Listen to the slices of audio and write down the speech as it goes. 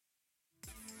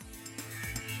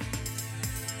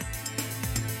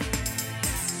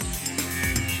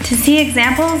To see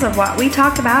examples of what we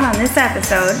talked about on this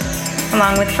episode,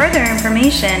 along with further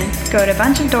information, go to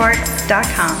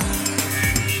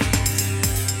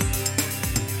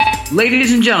bunchofdorks.com.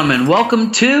 Ladies and gentlemen,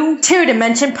 welcome to Two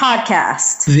Dimension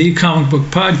Podcast, the comic book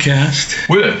podcast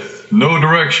with no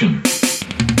direction.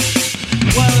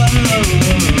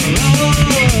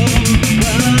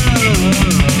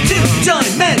 Two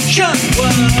Dimension.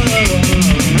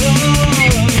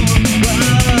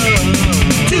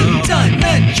 Two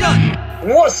Dimension.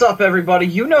 What's up, everybody?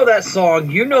 You know that song.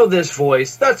 You know this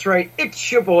voice. That's right.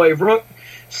 It's your boy Rook.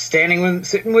 Sitting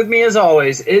with me as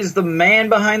always is the man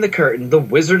behind the curtain, the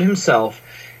wizard himself.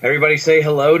 Everybody say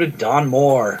hello to Don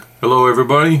Moore. Hello,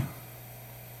 everybody.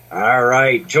 All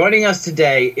right. Joining us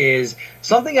today is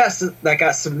something that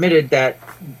got submitted that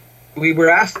we were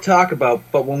asked to talk about,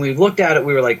 but when we looked at it,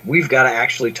 we were like, we've got to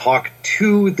actually talk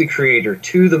to the creator,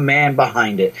 to the man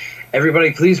behind it.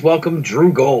 Everybody, please welcome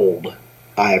Drew Gold.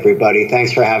 Hi, everybody.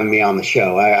 Thanks for having me on the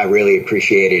show. I really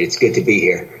appreciate it. It's good to be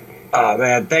here. Oh,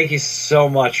 man, thank you so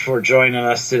much for joining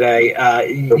us today.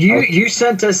 You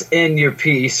sent us in your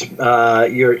piece,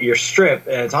 your strip,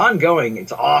 and it's ongoing.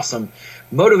 It's awesome.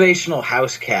 Motivational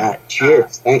House Cat.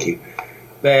 Cheers. Thank you.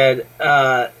 Man,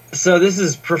 so this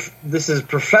is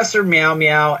Professor Meow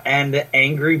Meow and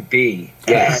Angry Bee.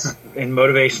 Yes. In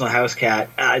Motivational House Cat.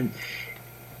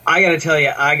 I got to tell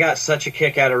you, I got such a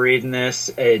kick out of reading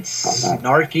this. It's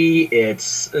snarky.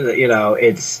 It's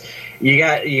you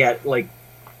got like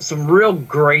some real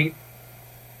great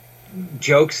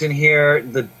jokes in here.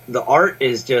 The art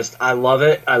is just, I love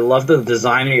it. I love the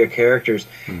design of your characters.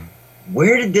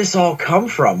 Where did this all come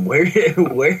from? Who is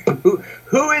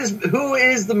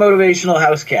the Motivational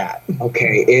House Cat?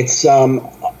 Okay, it's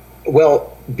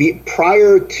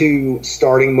prior to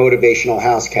starting Motivational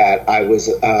House Cat, I was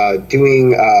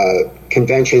doing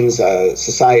conventions,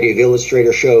 Society of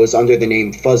Illustrator shows under the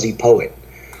name Fuzzy Poet.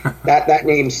 That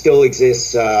name still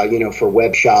exists, for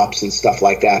web shops and stuff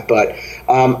like that. But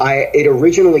it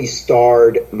originally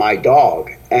starred my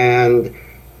dog, and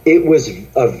it was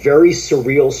a very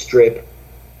surreal strip,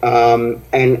 and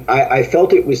I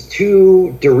felt it was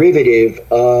too derivative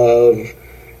of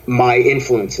my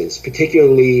influences,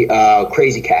 particularly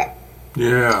Crazy Cat.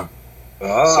 Yeah.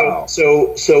 Oh.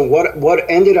 So what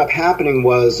ended up happening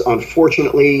was,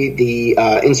 unfortunately, the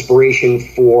inspiration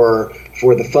for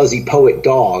the Fuzzy Poet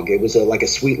dog. It was like a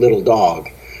sweet little dog,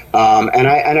 and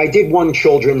I did one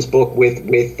children's book with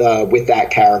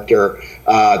that character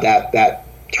that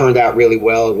turned out really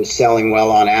well. It was selling well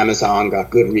on Amazon, got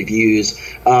good reviews,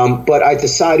 but I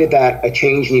decided that a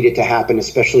change needed to happen,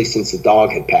 especially since the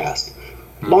dog had passed.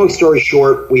 Long story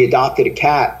short, we adopted a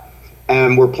cat.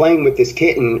 And we're playing with this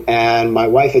kitten, and my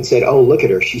wife had said, "Oh, look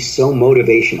at her. She's so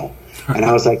motivational." And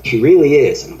I was like, "She really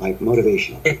is." And I'm like,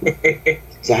 "Motivational."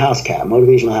 It's a house cat,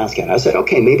 motivational house cat. I said,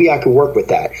 "Okay, maybe I could work with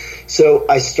that." So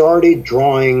I started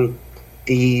drawing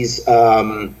these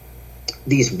one-shot,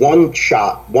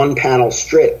 one-panel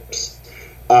strips.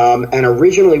 And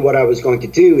originally what I was going to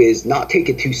do is not take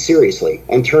it too seriously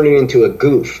and turn it into a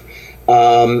goof,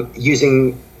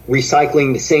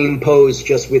 recycling the same pose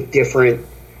just with different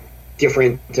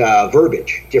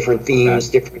verbiage, different themes,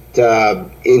 different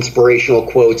inspirational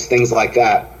quotes, things like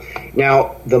that.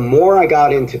 Now, the more I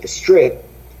got into the strip,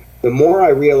 the more I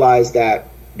realized that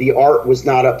the art was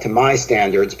not up to my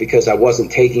standards because I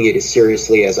wasn't taking it as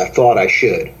seriously as I thought I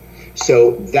should.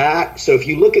 So if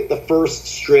you look at the first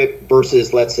strip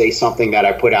versus, let's say, something that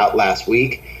I put out last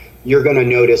week, you're going to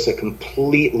notice a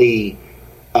completely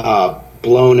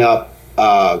blown up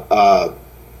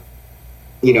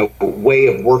way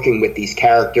of working with these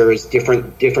characters,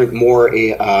 different different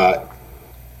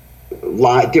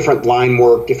line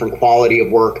work, different quality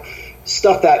of work,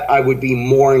 stuff that I would be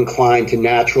more inclined to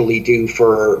naturally do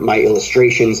for my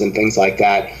illustrations and things like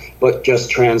that, but just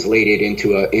translated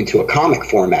into a comic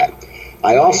format.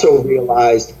 I also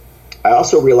realized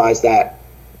that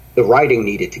the writing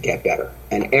needed to get better,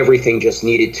 and everything just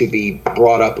needed to be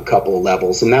brought up a couple of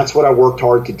levels, and that's what I worked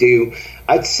hard to do.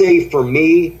 I'd say for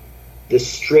me, the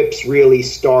strips really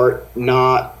start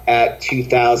not at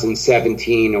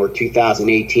 2017 or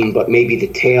 2018, but maybe the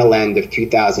tail end of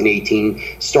 2018.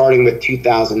 Starting with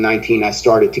 2019, I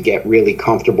started to get really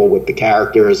comfortable with the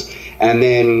characters. And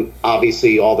then,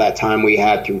 obviously, all that time we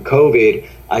had through COVID,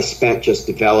 I spent just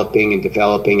developing and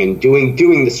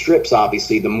doing the strips.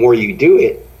 Obviously, the more you do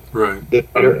it, right, the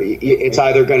better. It's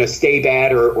either going to stay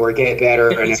bad or get better.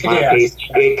 And in my case,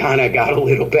 it kind of got a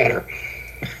little better.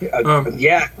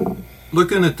 Yeah.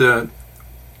 Looking at that,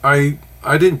 I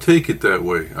didn't take it that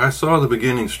way. I saw the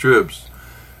beginning strips.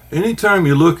 Anytime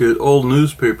you look at old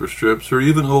newspaper strips or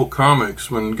even old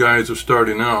comics when guys are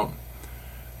starting out,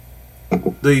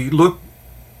 they look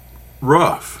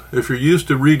rough. If you're used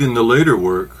to reading the later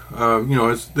work,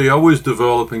 they always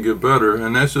develop and get better,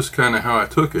 and that's just kind of how I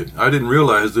took it. I didn't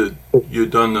realize that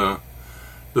you'd done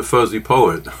the Fuzzy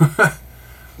Poet.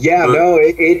 Yeah, but, no,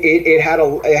 it had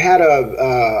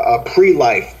a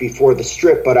pre-life before the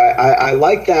strip, but I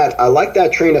like that. I like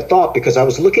that train of thought because I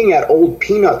was looking at old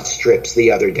Peanut strips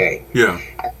the other day. Yeah.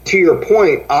 To your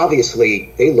point,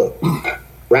 obviously they look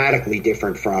radically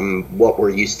different from what we're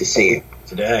used to seeing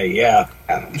today. Yeah.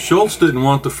 Schultz didn't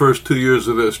want the first 2 years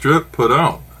of that strip put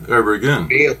out ever again,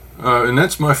 Really? And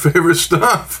that's my favorite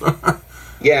stuff.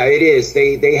 Yeah, it is.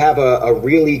 They have a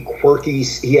really quirky.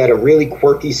 He had a really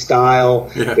quirky style.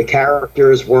 Yeah. The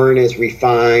characters weren't as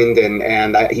refined,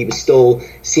 and he was still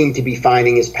seemed to be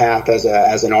finding his path as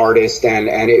an artist. And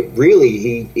it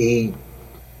really he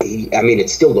I mean, it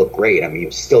still looked great. I mean, he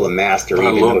was still a master,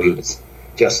 even though he was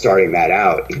just starting that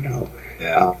out.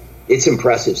 Yeah. It's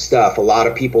impressive stuff. A lot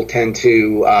of people tend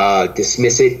to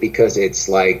dismiss it because it's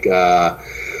like.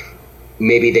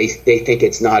 Maybe they think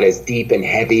it's not as deep and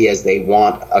heavy as they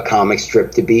want a comic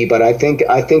strip to be, but I think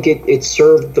it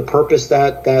served the purpose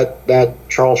that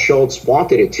Charles Schultz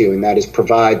wanted it to, and that is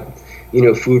provide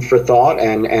food for thought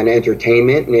and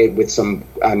entertainment, and with some.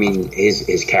 I mean,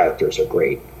 his characters are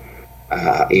great.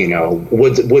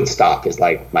 Woodstock is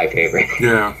like my favorite.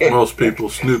 Yeah, most people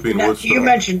Snoopy and Now, Woodstock. you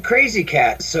mentioned Crazy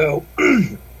Cat, so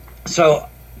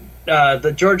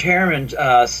the George Harriman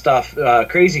stuff,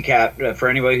 Crazy Cat, for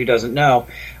anybody who doesn't know,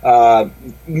 now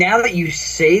that you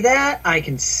say that, I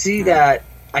can see that.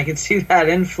 I can see that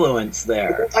influence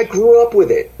there. I grew up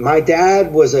with it. My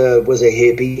dad was a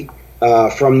hippie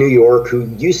from New York who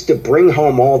used to bring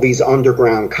home all these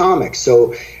underground comics.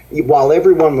 So while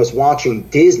everyone was watching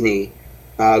Disney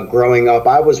growing up,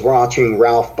 I was watching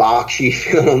Ralph Bakshi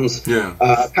films. Yeah.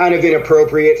 Kind of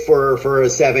inappropriate for a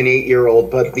 7-8-year-old,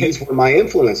 but these were my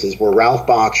influences: were Ralph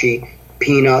Bakshi,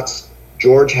 Peanuts,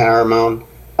 George Harriman,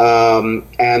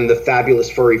 and the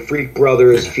Fabulous Furry Freak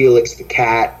Brothers, Felix the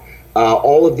Cat.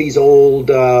 All of these old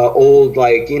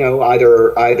like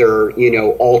either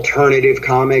alternative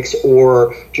comics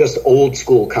or just old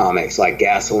school comics like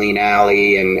Gasoline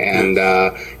Alley and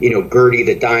Gertie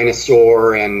the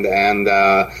Dinosaur and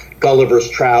Gulliver's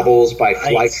Travels by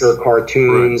Fleischer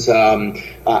Cartoons. Right.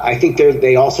 I think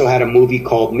they also had a movie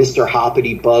called Mr.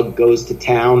 Hoppity Bug Goes to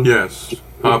Town. Yes,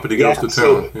 Hoppity Goes to Town.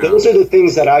 So those are the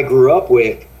things that I grew up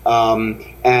with,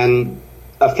 and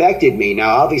affected me.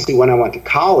 Now, obviously, when I went to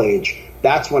college,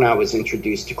 that's when I was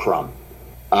introduced to Crumb.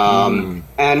 And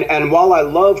while I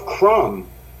love Crumb,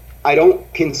 I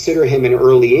don't consider him an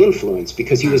early influence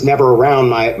because he was never around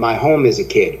my home as a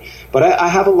kid. But I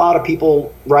have a lot of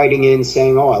people writing in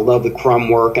saying, "Oh, I love the Crumb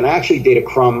work," and I actually did a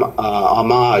Crumb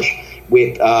homage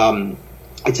with.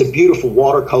 It's a beautiful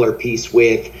watercolor piece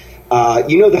with.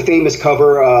 The famous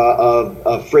cover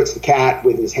of Fritz the Cat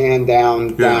with his hand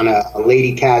down a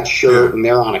lady cat shirt, and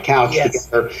they're on a couch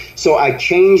together. So I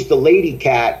changed the lady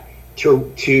cat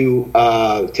to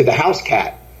the house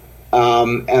cat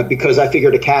because I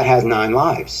figured a cat has 9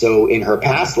 lives. So in her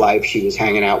past life, she was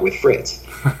hanging out with Fritz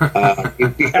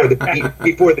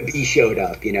before the bee showed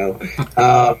up.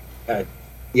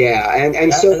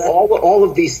 So all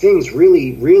of these things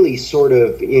really sort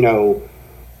of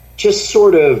just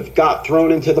sort of got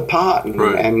thrown into the pot,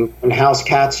 and House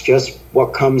Cat's just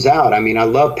what comes out. I mean, I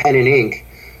love pen and ink,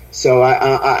 so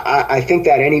I think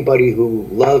that anybody who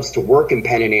loves to work in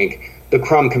pen and ink, the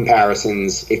Crumb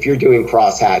comparisons, if you're doing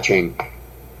cross-hatching,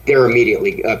 they're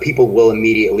immediately people will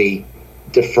immediately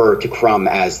defer to Crumb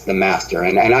as the master,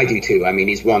 and I do too. I mean,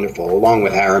 he's wonderful, along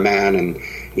with Harriman, and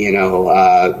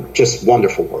just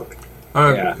wonderful work.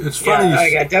 It's funny.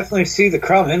 I definitely see the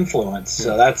Crumb influence.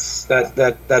 So that's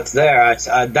there.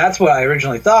 That's what I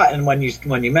originally thought. And when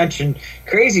you mentioned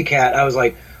Crazy Cat, I was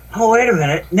like, oh, wait a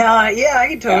minute. Now, I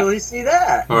can totally see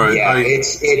that. All right,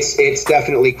 it's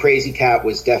definitely Crazy Cat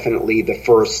was definitely the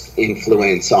first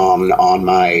influence on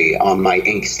my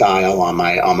ink style, on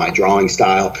my drawing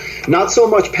style. Not so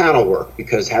much panel work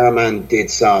because Harriman did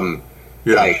some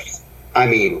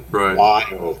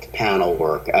wild panel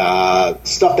work,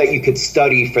 stuff that you could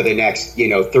study for the next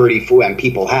 30, and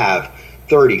people have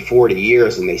 30, 40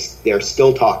 years, and they're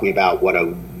still talking about what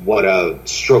a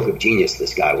stroke of genius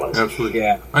this guy was. Absolutely.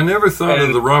 Yeah. I never thought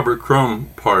of the Robert Crumb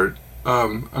part.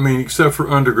 Except for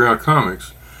Underground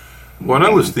Comics. What I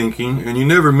was thinking, and you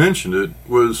never mentioned it,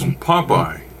 was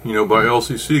Popeye, by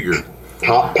Elsie Seeger.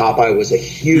 Popeye was a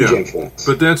huge influence.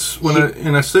 But that's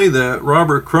when I say that,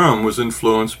 Robert Crumb was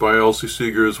influenced by Elsie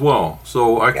Seeger as well.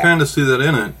 So I kind of see that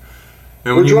in it.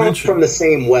 And we're drawn from the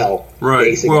same well, right?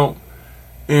 Basically. Well,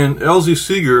 and Elsie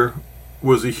Seeger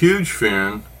was a huge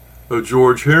fan of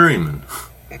George Harriman.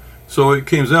 So it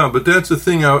came out. But that's the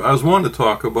thing I was wanting to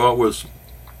talk about was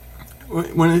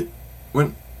when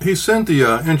he sent the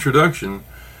introduction,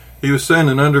 he was saying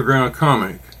an underground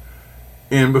comic.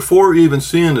 And before even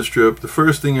seeing the strip, the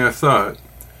first thing I thought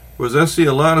was I see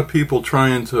a lot of people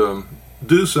trying to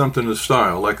do something in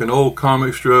style, like an old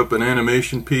comic strip, an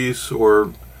animation piece,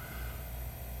 or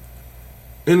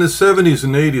in the 70s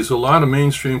and 80s, a lot of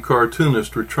mainstream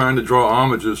cartoonists were trying to draw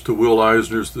homages to Will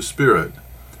Eisner's The Spirit.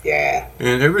 Yeah.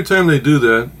 And every time they do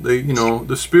that,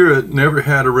 The Spirit never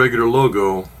had a regular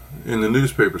logo in the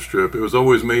newspaper strip. It was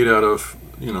always made out of,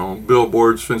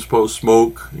 billboards, fence posts,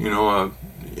 smoke,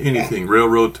 anything,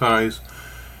 railroad ties.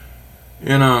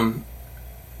 And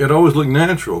it always looked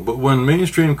natural. But when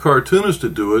mainstream cartoonists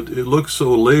would do it, it looked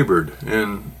so labored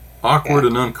and awkward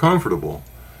and uncomfortable.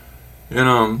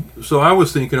 And so I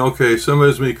was thinking, okay,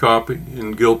 somebody's made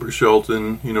copying Gilbert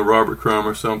Shelton, Robert Crumb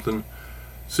or something.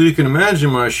 So you can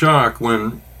imagine my shock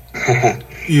when it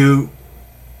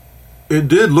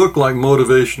did look like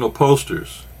motivational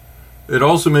posters. It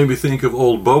also made me think of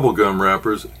old bubblegum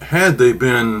wrappers, had they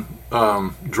been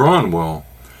drawn well.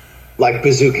 Like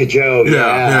Bazooka Joe.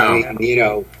 Yeah. I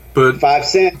mean, but 5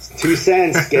 cents, 2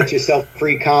 cents, get yourself a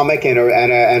free comic and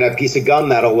a piece of gum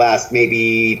that'll last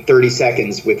maybe 30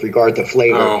 seconds with regard to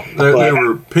flavor. Oh, they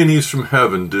were pennies from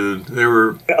heaven, dude. They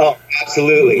were. Oh,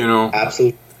 absolutely.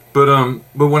 Absolutely. But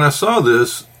when I saw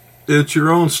this, it's your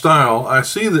own style. I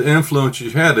see the influence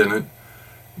you had in it,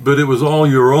 but it was all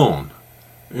your own.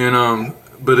 And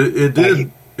but it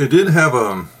did have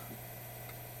a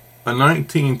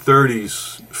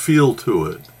 1930s feel to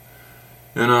it.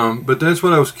 And but that's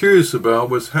what I was curious about,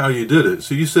 was how you did it.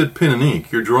 So you said pen and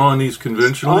ink. You're drawing these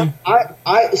conventionally?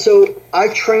 So I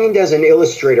trained as an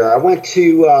illustrator. I went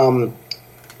to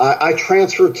I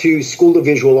transferred to School of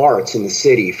Visual Arts in the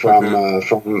city from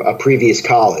a previous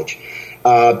college.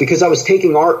 Because I was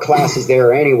taking art classes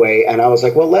there anyway, and I was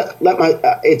like, well,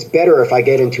 it's better if I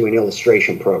get into an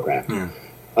illustration program. Yeah.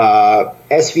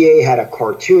 SVA had a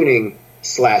cartooning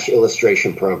 /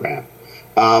 illustration program.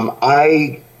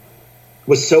 I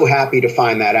was so happy to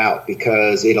find that out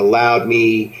because it allowed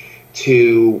me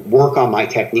to work on my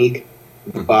technique,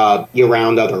 be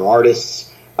around other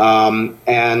artists,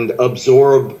 and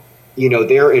absorb,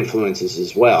 their influences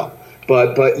as well.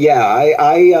 But yeah,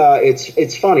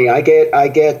 it's funny. I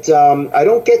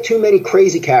don't get too many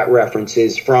Crazy Cat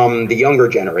references from the younger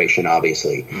generation,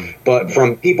 obviously, but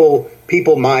from people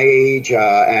my age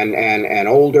and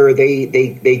older, they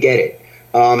get it.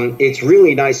 It's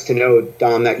really nice to know,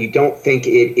 Don, that you don't think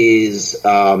it is,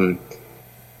 I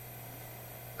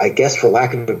guess, for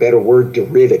lack of a better word,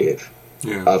 derivative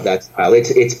of that style.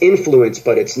 It's influence,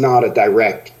 but it's not a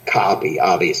direct copy,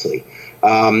 obviously.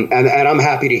 And I'm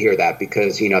happy to hear that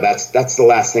because, that's the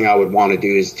last thing I would want to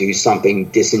do is do something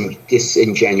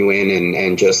disingenuous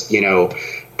and just,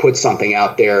 put something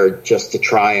out there just to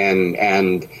try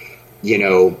and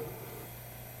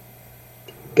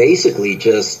basically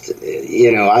just,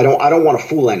 I don't want to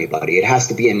fool anybody. It has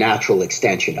to be a natural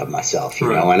extension of myself,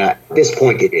 and at this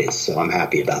point it is. So I'm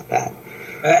happy about that.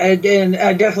 And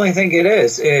I definitely think it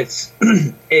is. It's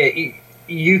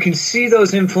you can see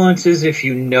those influences if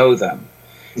you know them.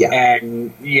 Yeah.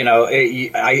 And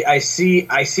I see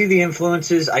the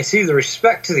influences. I see the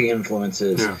respect to the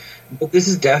influences. Yeah. But this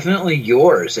is definitely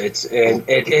yours. It's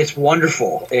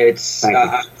wonderful. It's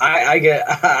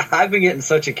I've been getting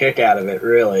such a kick out of it.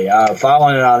 Really,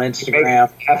 following it on Instagram.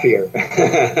 Happier.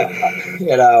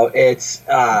 It's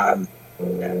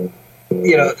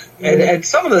and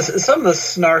some of the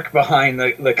snark behind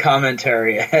the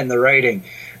commentary and the writing.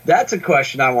 That's a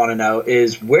question I want to know: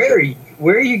 is where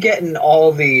are you getting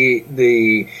all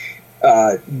the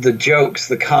jokes,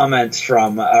 the comments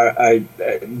from?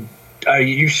 Are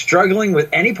you struggling with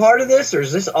any part of this, or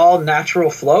is this all natural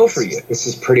flow for you? This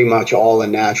is pretty much all a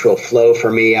natural flow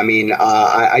for me. I mean,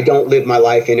 I don't live my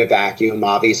life in a vacuum.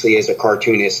 Obviously, as a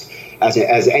cartoonist,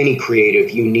 as any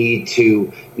creative, you need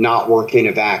to not work in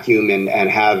a vacuum and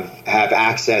have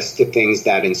access to things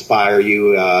that inspire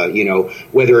you.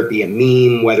 Whether it be a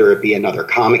meme, whether it be another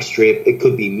comic strip, it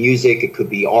could be music, it could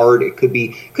be art, it could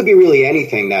be really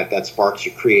anything that sparks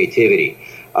your creativity.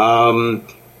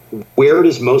 Where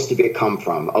does most of it come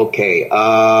from? Okay,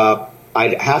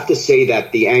 I'd have to say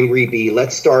that the Angry Bee.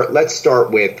 Let's start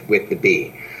with the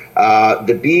Bee.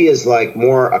 The Bee is like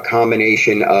more a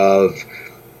combination of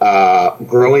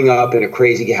growing up in a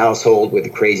crazy household with a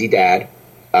crazy dad,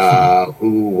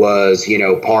 who was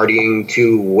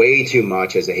partying way too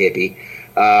much as a hippie,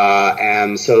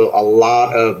 and so a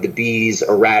lot of the Bee's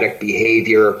erratic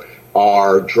behavior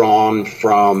are drawn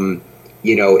from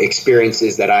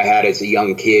experiences that I had as a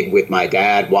young kid with my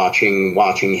dad, watching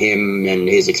him and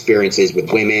his experiences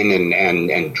with women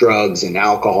and drugs and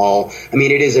alcohol. I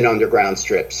mean, it is an underground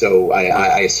strip, so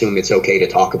I assume it's okay to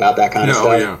talk about that kind of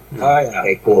stuff. Oh, yeah.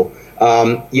 Okay, cool.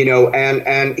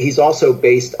 And he's also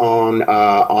based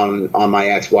on my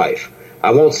ex-wife.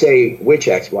 I won't say which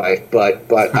ex-wife,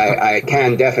 but I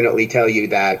can definitely tell you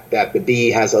that the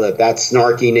Bee has that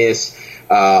snarkiness.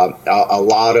 A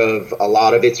lot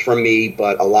of it's from me,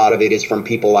 but a lot of it is from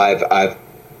people I've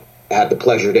had the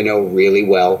pleasure to know really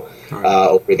well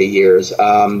over the years.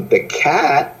 The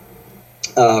cat,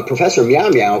 Professor Meow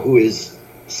Meow, who is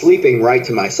sleeping right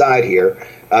to my side here,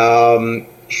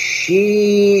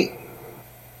 she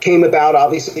came about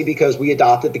obviously because we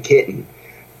adopted the kitten,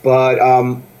 but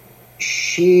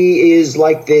she is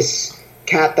like this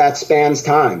cat that spans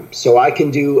time. So I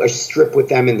can do a strip with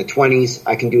them in the 20s.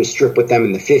 I can do a strip with them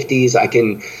in the 50s. I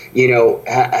can,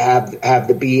 have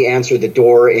the Bee answer the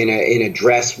door in a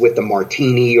dress with a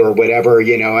martini or whatever.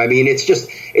 I mean,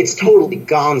 it's totally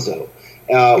gonzo,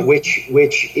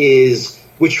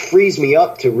 which frees me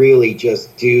up to really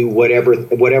just do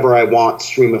whatever I want,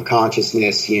 stream of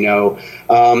consciousness,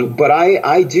 But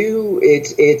I do.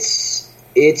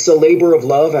 It's a labor of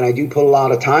love, and I do put a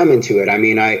lot of time into it. I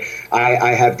mean, I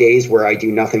have days where I do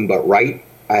nothing but write.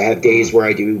 I have days where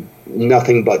I do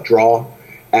nothing but draw.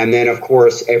 And then, of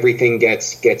course, everything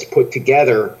gets put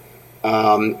together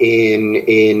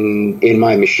in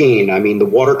my machine. I mean, the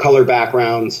watercolor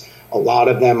backgrounds, a lot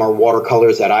of them are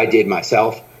watercolors that I did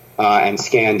myself and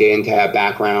scanned in to have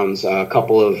backgrounds. A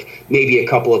couple of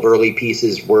early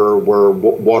pieces were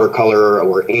watercolor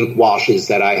or ink washes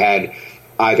that I had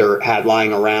either had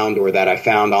lying around or that I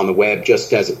found on the web just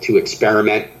to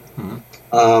experiment.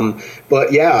 Mm-hmm.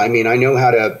 But yeah, I mean, I know how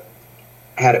to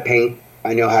paint.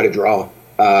 I know how to draw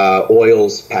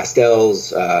oils,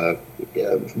 pastels,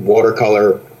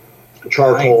 watercolor,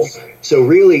 charcoal. Nice. So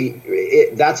really,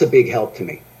 that's a big help to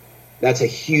me. That's a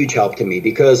huge help to me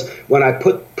because when I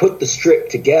put the strip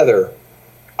together,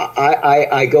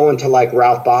 I go into like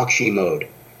Ralph Bakshi mode.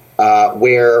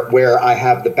 Where I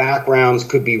have the backgrounds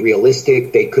could be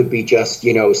realistic, they could be just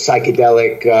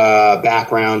psychedelic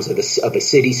backgrounds of a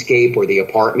cityscape or the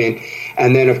apartment,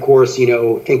 and then of course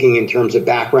thinking in terms of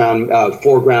background,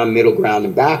 foreground, middle ground,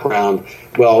 and background.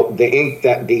 Well, the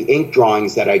ink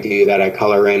drawings that I do that I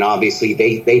color in, obviously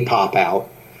they pop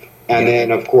out, and then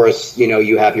of course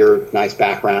you have your nice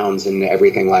backgrounds and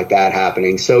everything like that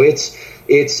happening. So it's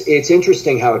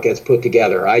interesting how it gets put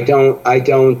together. I don't.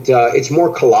 It's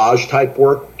more collage type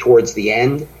work towards the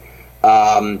end.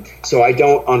 So I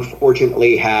don't,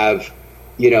 unfortunately, have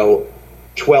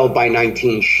 12 by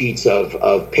 19 sheets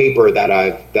of paper that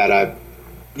I've. The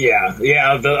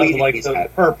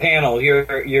per panel.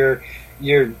 You're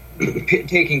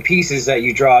taking pieces that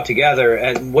you draw together,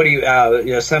 and what are you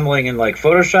assembling in like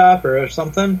Photoshop or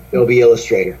something? It'll be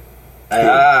Illustrator.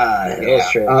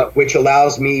 Illustrator. Which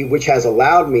has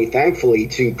allowed me, thankfully,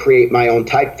 to create my own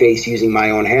typeface using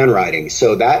my own handwriting.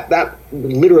 So that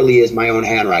literally is my own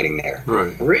handwriting there.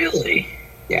 Right. Really?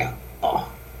 Yeah. Oh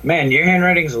man, your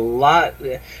handwriting's a lot.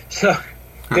 So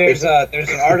there's an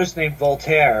artist named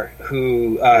Voltaire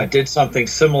who did something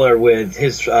similar with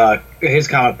his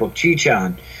comic book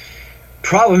Chi-Chan.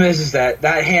 Problem is that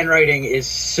handwriting is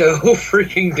so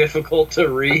freaking difficult to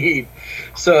read.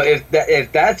 So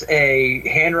if that's a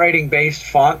handwriting based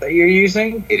font that you're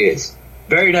using, it is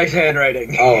very nice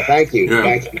handwriting. Oh, thank you, yeah.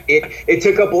 Thank you.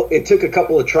 It took a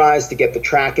couple of tries to get the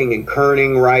tracking and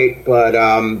kerning right, but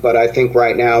I think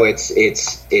right now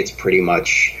it's pretty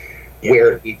much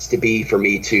where it needs to be for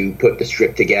me to put the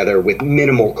strip together with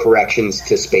minimal corrections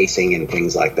to spacing and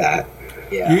things like that.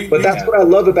 Yeah, but that's what I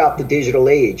love about the digital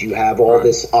age. You have all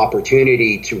this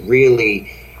opportunity to really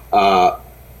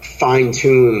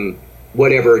fine-tune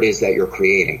whatever it is that you're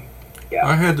creating. Yeah.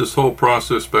 I had this whole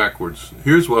process backwards.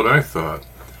 Here's what I thought.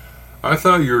 I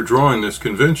thought you were drawing this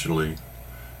conventionally,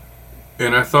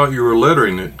 and I thought you were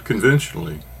lettering it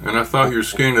conventionally, and I thought you were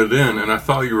scanning it in, and I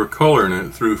thought you were coloring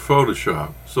it through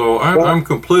Photoshop. So I'm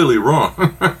completely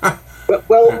wrong.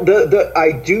 Well,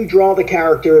 I do draw the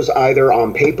characters either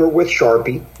on paper with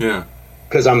Sharpie. Yeah.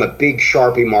 Because I'm a big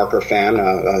Sharpie marker fan.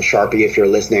 Sharpie, if you're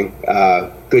listening,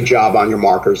 good job on your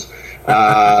markers.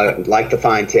 Like the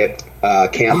fine tip.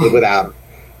 Can't live without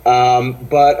them.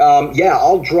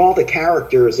 I'll draw the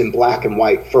characters in black and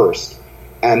white first.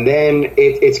 And then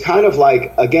it's kind of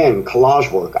like, again, collage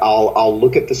work. I'll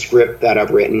look at the script that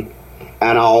I've written,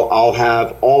 and I'll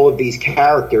have all of these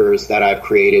characters that I've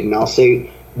created, and I'll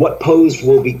say, what pose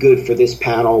will be good for this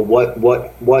panel?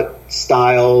 What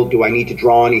style do I need to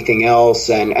draw? Anything else?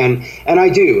 And I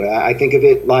do. I think of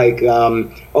it like,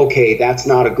 okay, that's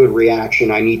not a good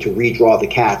reaction. I need to redraw the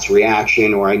cat's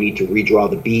reaction, or I need to redraw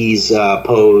the bee's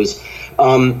pose.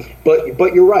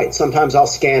 But you're right. Sometimes I'll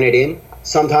scan it in.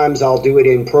 Sometimes I'll do it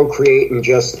in Procreate and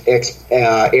just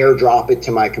airdrop it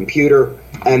to my computer,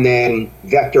 and then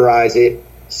vectorize it,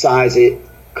 size it,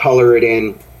 color it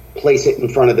in, place it in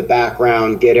front of the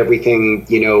background, get everything,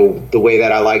 the way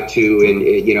that I like to. And,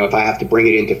 if I have to bring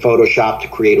it into Photoshop to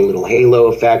create a little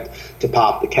halo effect, to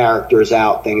pop the characters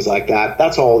out, things like that,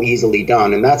 that's all easily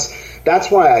done. And that's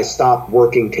why I stopped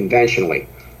working conventionally.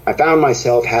 I found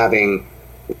myself having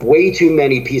way too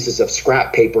many pieces of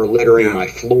scrap paper littering my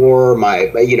floor.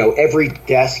 Every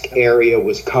desk area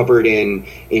was covered in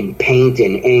paint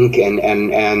and ink, and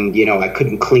I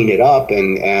couldn't clean it up,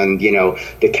 and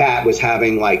the cat was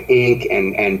having like ink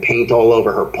and paint all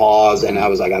over her paws, and I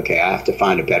was like, okay, I have to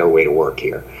find a better way to work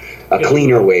here, a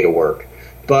cleaner way to work.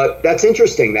 But that's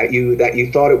interesting that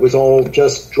you thought it was all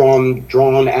just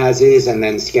drawn as is and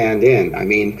then scanned in. I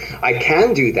mean, I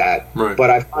can do that, right.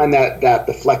 But I find that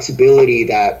the flexibility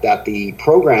that the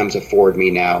programs afford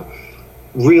me now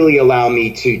really allow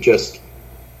me to just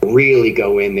really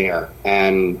go in there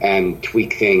and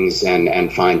tweak things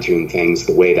and fine tune things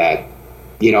the way that,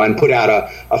 and put out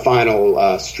a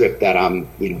final strip that I'm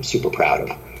super proud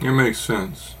of. It makes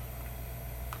sense.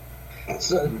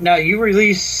 So now you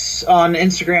release on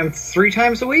Instagram 3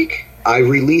 times a week? I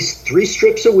release 3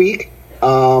 strips a week,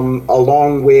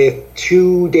 along with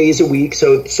 2 days a week.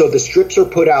 So the strips are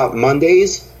put out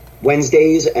Mondays,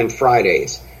 Wednesdays, and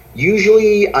Fridays.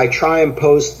 Usually I try and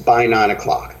post by 9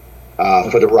 o'clock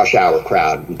for the rush hour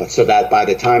crowd, but so that by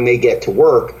the time they get to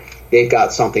work, they've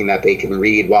got something that they can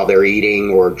read while they're eating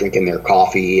or drinking their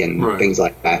coffee and things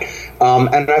like that.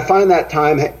 And I find that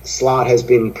time slot has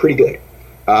been pretty good.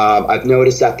 I've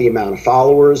noticed that the amount of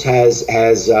followers has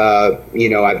the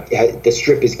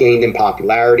strip has gained in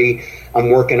popularity. I'm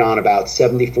working on about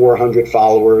 7,400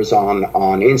 followers on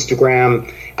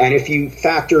Instagram. And if you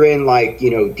factor in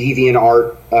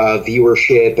DeviantArt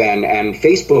viewership and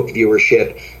Facebook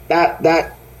viewership,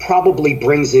 that probably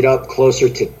brings it up closer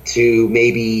to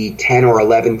maybe 10 or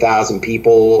 11,000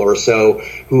 people or so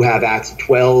who have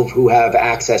 12 who have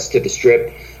access to the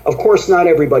strip. Of course, not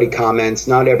everybody comments,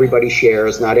 not everybody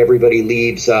shares, not everybody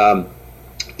leaves, a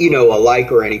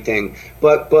like or anything.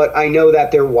 But I know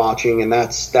that they're watching, and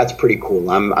that's pretty cool.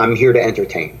 I'm here to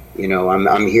entertain.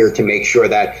 I'm here to make sure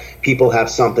that people have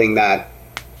something that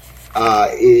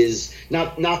is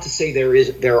not to say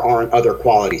there aren't other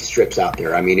quality strips out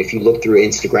there. I mean, if you look through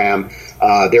Instagram,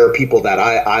 there are people that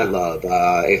I love.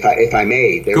 If I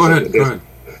may, go ahead.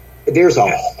 There's a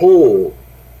whole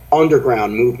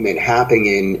underground movement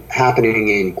happening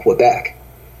in Quebec,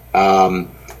 and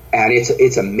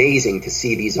it's amazing to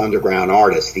see these underground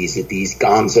artists, these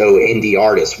gonzo indie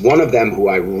artists. One of them who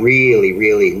I really,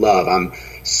 really love, I'm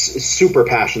super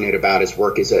passionate about his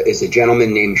work, is a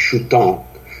gentleman named Chuton,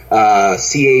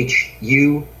 Chuton.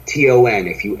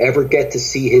 If you ever get to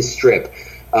see his strip,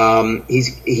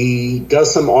 he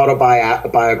does some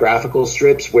autobiographical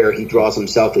strips where he draws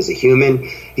himself as a human.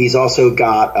 He's also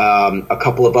got a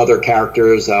couple of other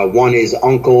characters. One is an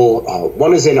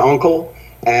uncle,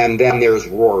 and then there's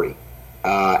Rory.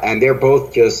 And they're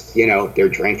both just, they're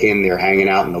drinking, they're hanging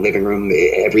out in the living room.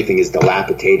 Everything is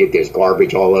dilapidated. There's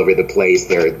garbage all over the place.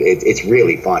 It's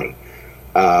really funny.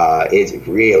 It's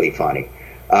really funny.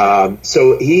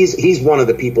 So he's one of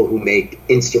the people who make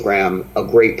Instagram a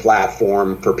great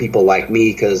platform for people like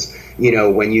me, because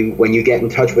when you get in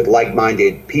touch with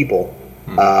like-minded people,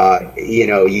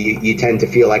 you tend to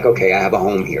feel like, okay, I have a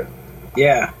home here.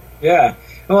 Yeah.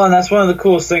 Well, and that's one of the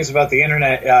coolest things about the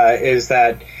internet is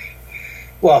that,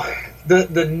 well,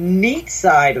 the neat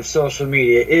side of social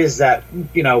media is that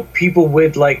people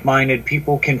with like-minded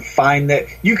people can find that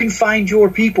you can find your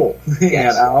people.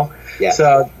 Yes. Yeah.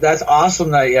 So that's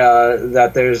awesome that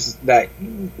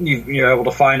you're able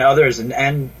to find others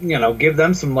and give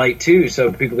them some light too,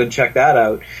 so people can check that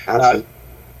out. Absolutely.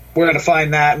 We're going to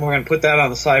find that, and we're going to put that on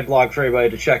the side blog for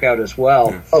everybody to check out as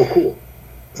well. Yeah. Oh, cool.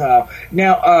 So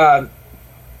now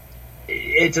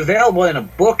it's available in a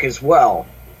book as well.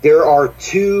 There are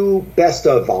 2 best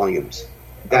of volumes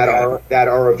that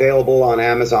are available on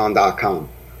Amazon.com.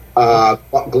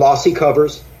 Glossy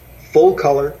covers, full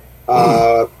color.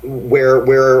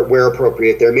 Where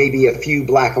appropriate. There may be a few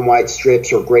black and white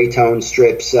strips or gray tone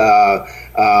strips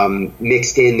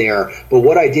mixed in there. But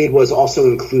what I did was also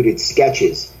included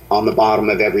sketches on the bottom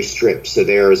of every strip. So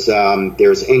there's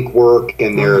ink work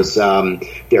and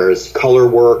there's color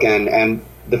work, and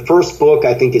The first book,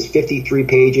 I think, is 53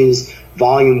 pages.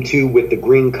 Volume 2 with the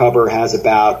green cover has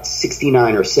about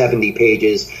 69 or 70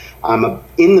 pages. I'm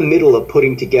in the middle of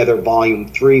putting together Volume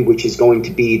 3, which is going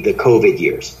to be the COVID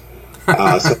years.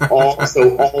 So all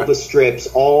the strips,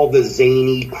 all the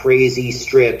zany, crazy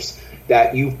strips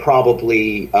that you've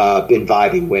probably been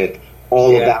vibing with,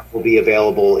 all of that will be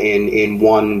available in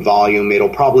one volume. It'll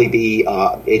probably be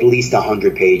at least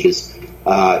 100 pages,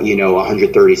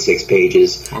 136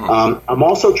 pages. I'm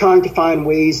also trying to find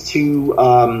ways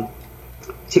to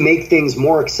make things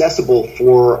more accessible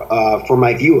for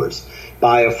my viewers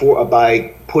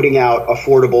by putting out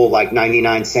affordable, like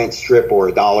 99-cent strip or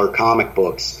 $1 comic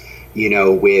books.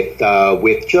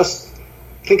 With just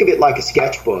think of it like a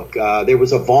sketchbook. There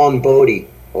was a Vaughn Bode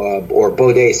or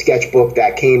Bode sketchbook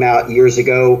that came out years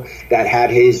ago that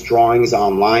had his drawings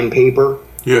on line paper,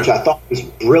 which I thought was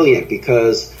brilliant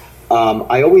because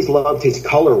I always loved his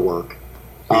color work.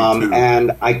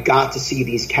 And I got to see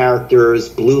these characters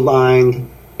blue-lined,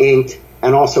 inked,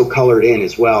 and also colored in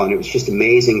as well. And it was just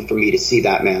amazing for me to see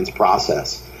that man's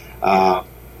process.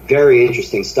 Very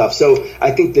interesting stuff. So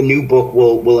I think the new book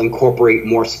will incorporate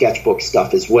more sketchbook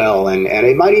stuff as well, and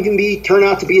it might even turn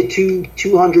out to be a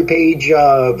 200-page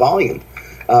volume.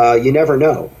 You never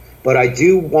know. But I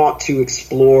do want to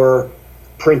explore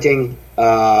printing,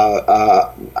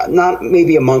 not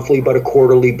maybe a monthly, but a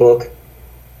quarterly book,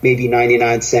 maybe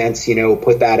 99 cents.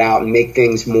 Put that out and make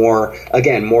things more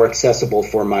accessible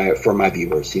for my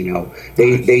viewers.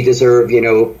 They deserve.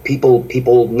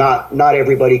 People. Not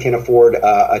everybody can afford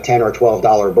a $10 or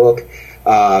 $12 book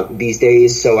these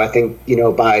days. So I think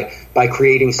by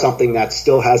creating something that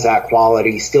still has that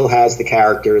quality, still has the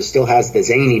characters, still has the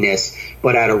zaniness,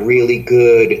 but at a really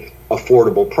good,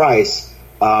 affordable price,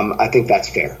 I think that's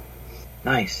fair.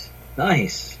 Nice.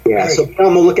 Yeah, so be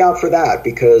on the lookout for that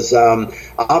because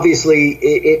obviously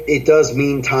it does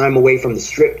mean time away from the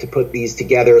strip to put these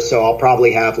together. So I'll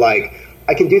probably have I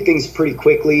can do things pretty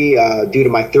quickly due to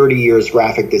my 30 years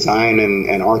graphic design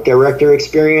and art director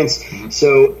experience. Mm-hmm.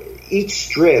 So each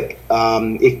strip,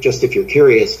 if you're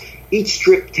curious, each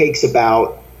strip takes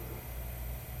about,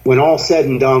 when all said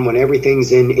and done, when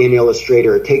everything's in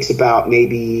Illustrator, it takes about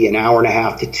maybe an hour and a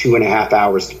half to 2.5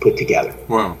 hours to put together.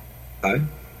 Wow. Okay.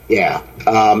 Yeah,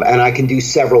 and I can do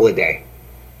several a day.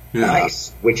 Yeah.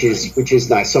 Nice, which is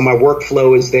nice. So my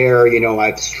workflow is there.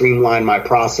 I've streamlined my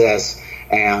process,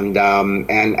 and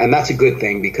that's a good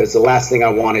thing because the last thing I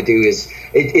want to do is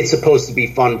it's supposed to be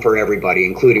fun for everybody,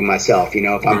 including myself.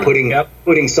 If I'm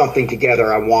putting something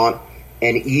together, I want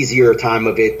an easier time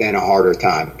of it than a harder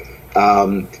time.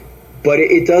 But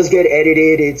it does get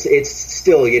edited. It's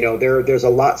still there's a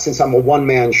lot, since I'm a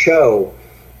one-man show.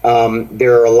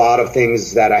 There are a lot of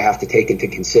things that I have to take into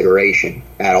consideration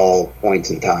at all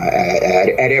points in time,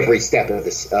 at every step of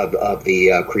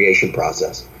the creation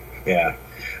process. Yeah,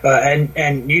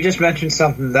 and you just mentioned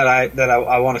something that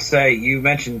I want to say. You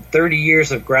mentioned 30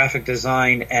 years of graphic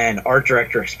design and art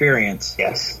director experience.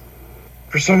 Yes.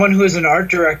 For someone who is an art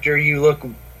director, you look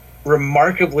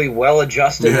remarkably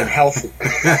well-adjusted and healthy.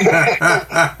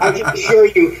 I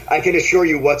can assure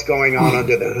you what's going on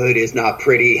under the hood is not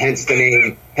pretty, hence the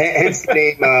name, hence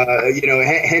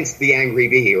the Angry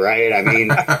Bee, right? I mean,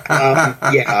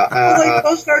 like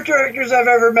most art directors I've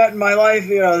ever met in my life,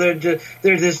 they're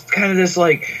this kind of this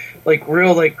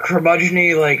real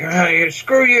curmudgeon-y, hey,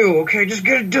 screw you, okay, just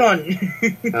get it done.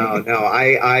 No,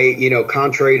 I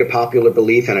contrary to popular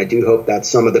belief, and I do hope that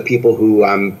some of the people who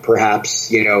I'm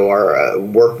perhaps, are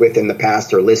worked with in the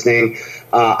past are listening,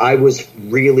 I was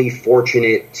really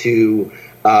fortunate to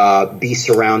be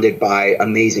surrounded by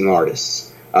amazing artists.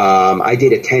 I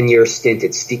did a 10-year stint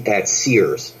at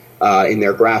Sears in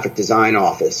their graphic design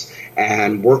office.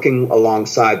 And working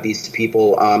alongside these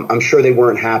people, I'm sure they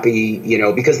weren't happy,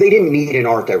 because they didn't need an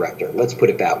art director. Let's put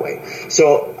it that way.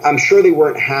 So I'm sure they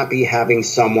weren't happy having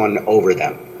someone over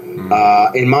them.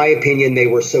 In my opinion, they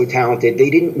were so talented, they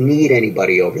didn't need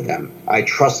anybody over them. I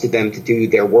trusted them to do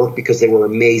their work because they were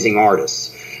amazing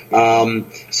artists.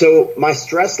 So my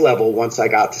stress level, once I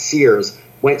got to Sears,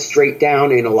 went straight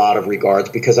down in a lot of regards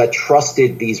because I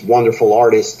trusted these wonderful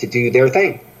artists to do their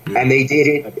thing. And they did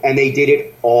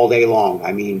it all day long.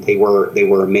 I mean, they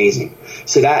were amazing.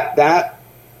 So that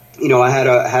I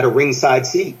had a ringside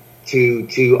seat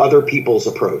to other people's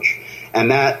approach.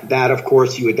 And that of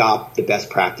course you adopt the best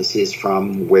practices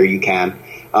from where you can.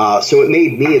 So it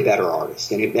made me a better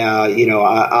artist. And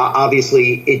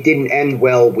obviously it didn't end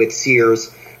well with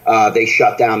Sears. They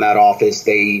shut down that office.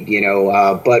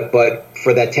 But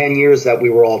for that 10 years that we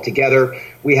were all together,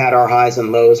 we had our highs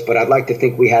and lows, but I'd like to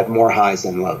think we had more highs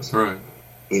than lows. Right.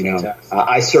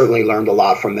 I certainly learned a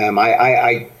lot from them.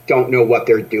 I don't know what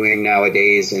they're doing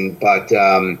nowadays, but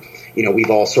we've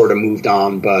all sort of moved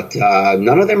on. But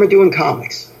none of them are doing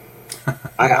comics.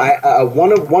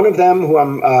 One of them, who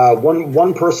I'm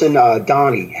one person,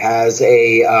 Donnie, has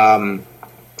a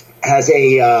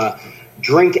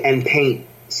drink and paint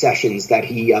sessions that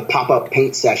he pop-up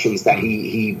paint sessions that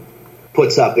he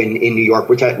puts up in New York,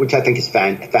 which I think is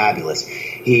fabulous.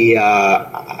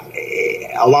 A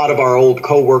lot of our old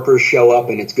coworkers show up,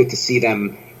 and it's good to see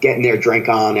them getting their drink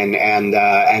on and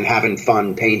having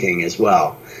fun painting as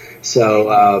well.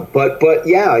 So, but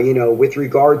yeah, with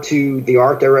regard to the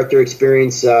art director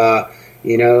experience, I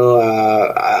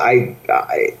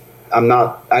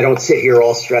don't sit here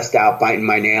all stressed out biting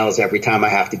my nails every time I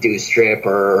have to do a strip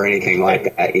or anything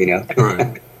like that,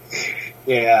 Right.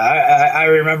 Yeah, I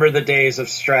remember the days of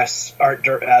stress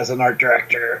as an art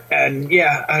director, and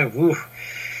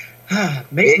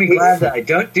makes me glad that I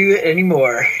don't do it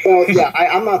anymore. Well, yeah,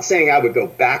 I'm not saying I would go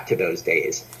back to those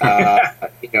days.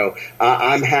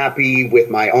 I'm happy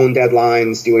with my own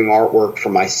deadlines, doing artwork for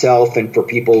myself and for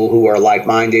people who are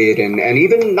like-minded and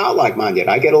even not like-minded.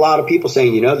 I get a lot of people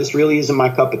saying, this really isn't my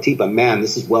cup of tea, but man,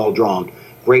 this is well drawn.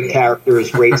 Great characters,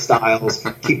 great styles.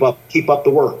 Keep up the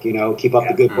work, keep up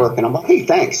the good work. And I'm like, hey,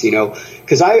 thanks,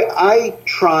 because I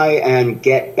try and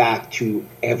get back to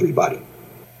everybody.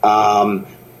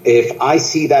 If I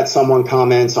see that someone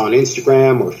comments on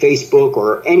Instagram or Facebook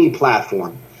or any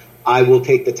platform, I will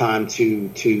take the time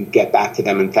to get back to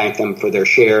them and thank them for their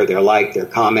share, their like, their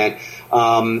comment.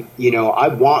 I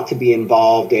want to be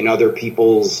involved in other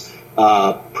people's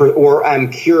or I'm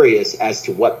curious as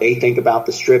to what they think about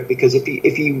the strip, because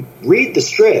if you read the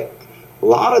strip, a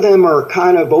lot of them are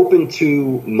kind of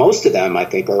most of them, I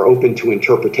think, are open to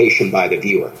interpretation by the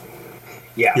viewer.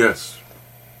 Yeah. Yes.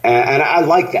 And I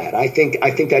like that. I think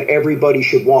that everybody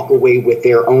should walk away with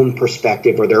their own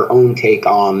perspective or their own take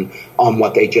on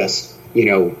what they just,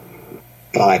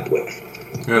 vibe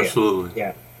with. Absolutely.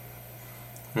 Yeah.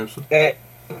 Absolutely.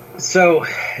 So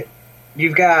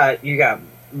you've got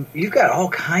all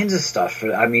kinds of stuff.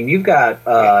 I mean, you've got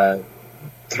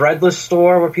Threadless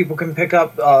store where people can pick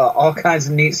up all kinds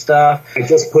of neat stuff. I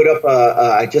just put up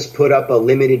a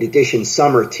limited edition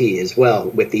summer tee as well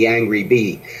with the Angry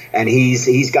Bee, and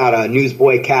he's got a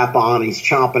newsboy cap on. He's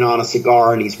chomping on a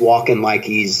cigar and he's walking like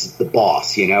he's the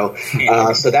boss, So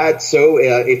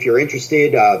if you're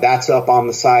interested, that's up on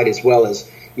the site, as well as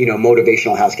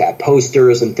motivational house cat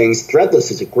posters and things.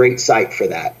 Threadless is a great site for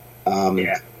that.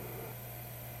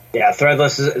 Yeah,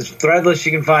 Threadless.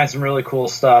 You can find some really cool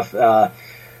stuff.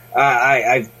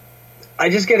 I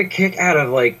just get a kick out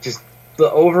of just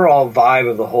the overall vibe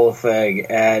of the whole thing,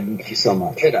 and thank you so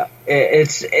much.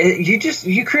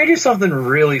 You created something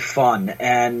really fun,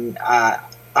 and I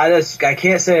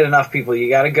can't say it enough. People, you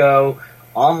got to go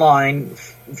online,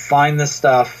 find this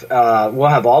stuff. We'll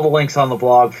have all the links on the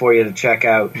blog for you to check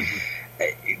out.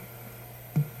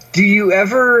 Do you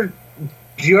ever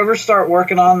start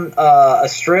working on a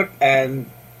strip and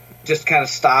just kind of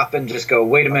stop and just go,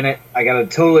 wait a minute, I got to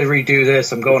totally redo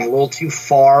this. I'm going a little too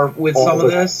far with some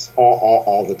of this.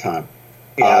 All the time.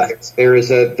 Yeah.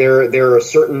 There are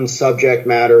certain subject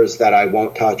matters that I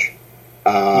won't touch,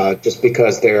 just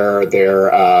because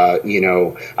they're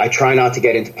I try not to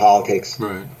get into politics.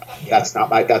 Right. That's not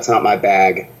my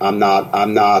bag. I'm not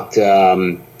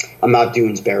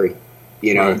Doonesbury.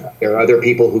 Right. There are other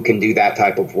people who can do that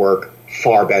type of work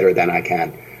far better than I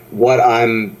can. What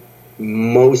I'm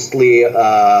mostly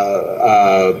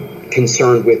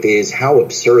concerned with is how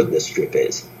absurd this strip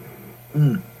is.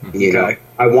 Okay.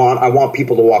 I want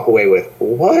people to walk away with,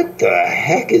 what the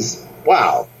heck is,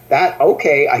 wow, that,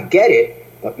 okay, I get it,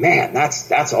 but man, that's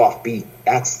offbeat.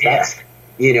 That's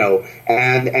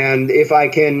and if I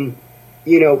can,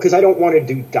 because I don't want to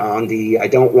do Dondi, I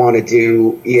don't want to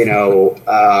do,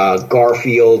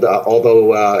 Garfield,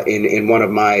 although in one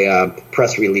of my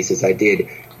press releases I did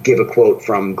give a quote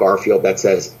from Garfield that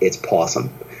says, it's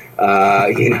pawsome.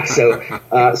 So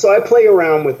I play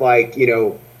around with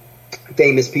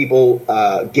famous people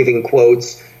giving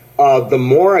quotes. The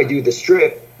more I do the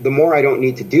strip, the more I don't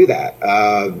need to do that.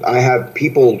 I have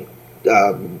people,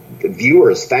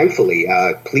 viewers, thankfully,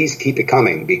 please keep it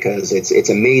coming, because it's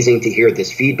amazing to hear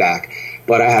this feedback.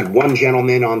 But I had one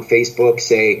gentleman on Facebook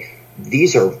say,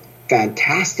 these are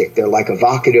fantastic. They're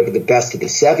evocative of the best of the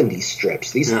 70s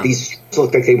strips. These strips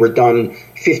look like they were done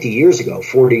 50 years ago,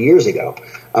 40 years ago.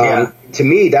 To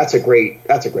me, that's a great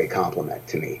compliment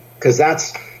to me, because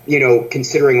that's,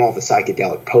 considering all the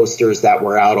psychedelic posters that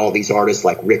were out, all these artists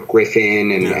like Rick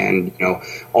Griffin and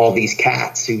all these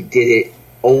cats who did it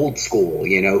old school,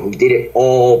 who did it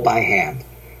all by hand.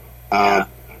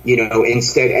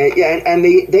 Instead, and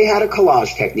they had a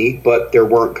collage technique, but there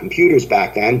weren't computers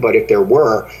back then. But if there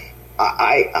were,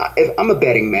 if I'm a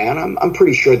betting man, I'm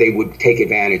pretty sure they would take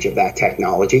advantage of that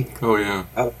technology. Oh yeah.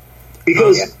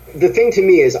 Because the thing to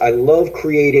me is, I love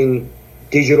creating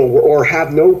digital, or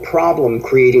have no problem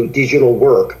creating digital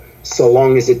work, so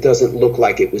long as it doesn't look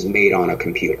like it was made on a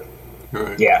computer.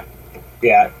 Right. Yeah.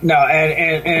 No,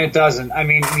 and it doesn't. I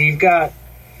mean, what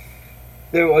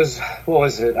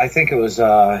was it? I think it was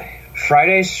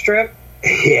Friday Strip.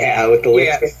 Yeah, with the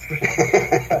lips.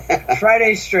 Yeah.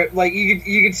 Friday Strip. Like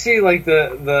you could see like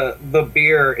the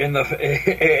beer in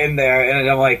there, and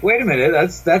I'm like, wait a minute,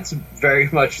 that's very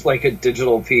much like a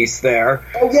digital piece there.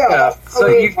 Oh yeah. So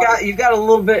you've got a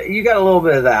little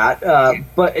bit of that,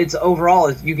 but it's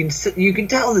overall you can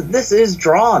tell that this is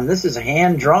drawn. This is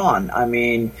hand drawn. I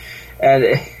mean,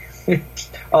 and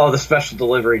the special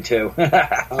delivery too.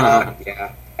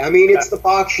 Yeah. I mean, it's the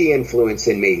Bakshi influence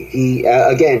in me.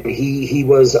 He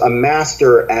was a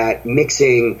master at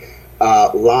mixing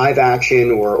live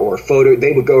action or photo.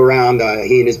 They would go around.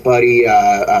 He and his buddy,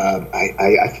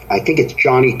 I think it's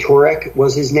Johnny Turek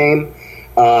was his name.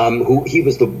 He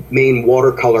was the main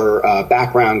watercolor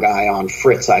background guy on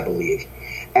Fritz, I believe.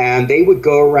 And they would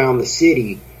go around the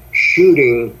city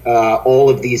shooting all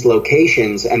of these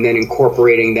locations and then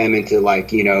incorporating them into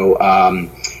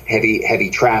heavy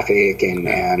traffic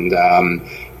and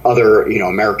other,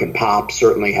 American pop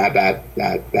certainly had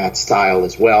that style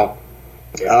as well.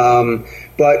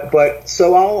 But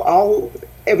so I'll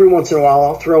every once in a while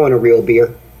I'll throw in a real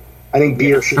beer. I think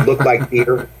beer should look like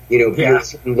beer. Beer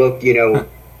shouldn't look,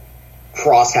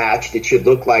 cross-hatched. It should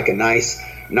look like a nice,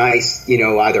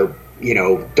 either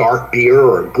dark beer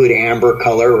or a good amber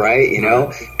color, right?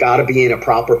 Got to be in a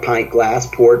proper pint glass,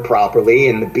 poured properly,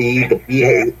 and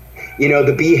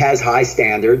the B has high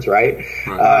standards, right?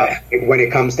 When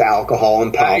it comes to alcohol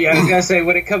and pop. I was gonna say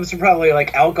when it comes to probably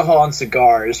like alcohol and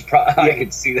cigars, I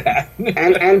could see that.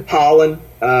 and pollen.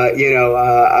 I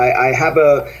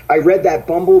read that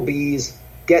bumblebees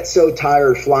get so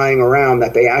tired flying around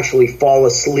that they actually fall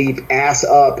asleep ass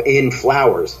up in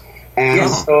flowers. And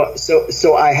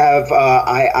so I have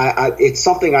it's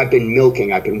something I've been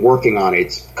milking. I've been working on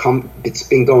it. It's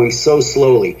been going so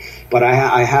slowly, but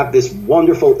I have this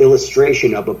wonderful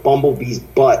illustration of a bumblebee's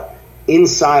butt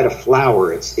inside a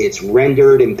flower. It's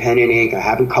rendered in pen and ink. I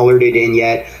haven't colored it in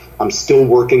yet. I'm still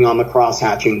working on the cross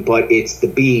hatching, but it's the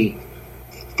bee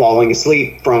falling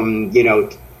asleep from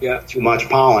too much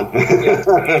pollen.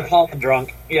 Pollen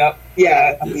drunk. Yep.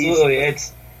 Yeah, absolutely.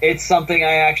 It's something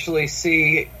I actually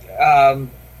see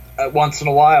once in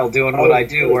a while doing what I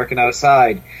do, working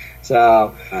outside.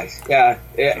 So nice. Yeah,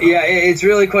 it's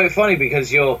really quite funny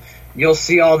because you'll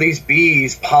see all these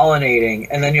bees pollinating,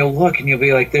 and then you'll look and you'll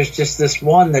be like, there's just this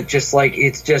one that just like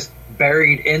it's just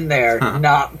buried in there,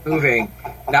 not moving,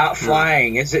 not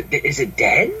flying. Is it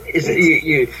dead? Is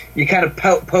it you kind of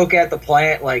poke at the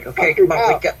plant like, okay, come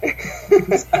on, wake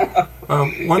up.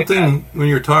 One thing when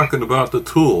you're talking about the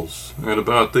tools and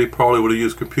about they probably would have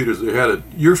used computers, they had it.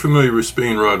 You're familiar with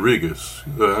Spain Rodriguez,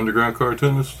 the underground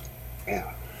cartoonist?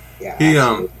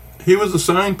 Yeah. He was a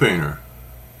sign painter.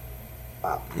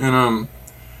 Wow. And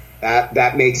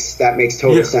that makes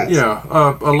total sense. Yeah.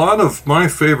 A lot of my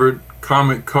favorite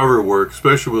comic cover work,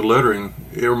 especially with lettering,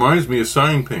 it reminds me of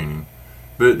sign painting.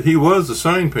 But he was a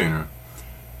sign painter.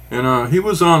 And he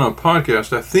was on a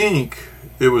podcast, I think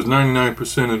it was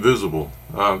 99% Invisible.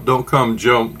 Don't come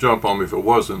jump on me if it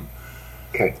wasn't.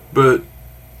 Okay. But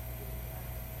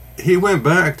he went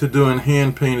back to doing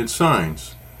hand-painted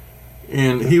signs.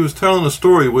 And he was telling a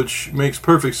story which makes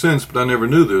perfect sense, but I never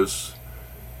knew this.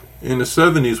 In the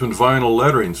 70s when vinyl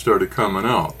lettering started coming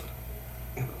out,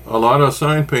 a lot of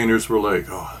sign painters were like,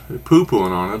 they're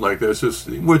poo-pooing on it, like that's just,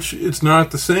 which it's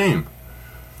not the same.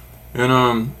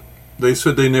 And they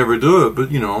said they never do it, but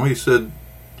he said,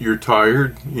 you're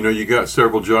tired, you got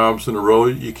several jobs in a row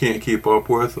you can't keep up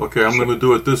with. Okay, I'm going to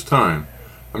do it this time.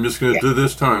 I'm just going to do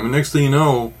this time. And next thing you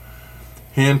know,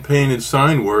 hand-painted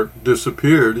sign work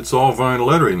disappeared. It's all vinyl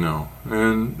lettering now.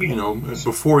 And,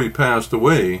 before he passed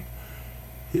away,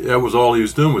 that was all he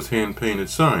was doing was hand-painted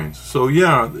signs. So,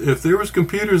 yeah, if there was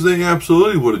computers, they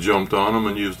absolutely would have jumped on them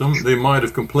and used them. They might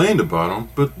have complained about them,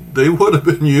 but they would have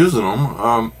been using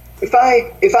them. If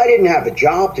I didn't have a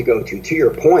job to go to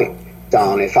your point,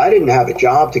 Don, if I didn't have a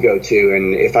job to go to,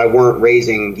 and if I weren't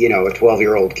raising, a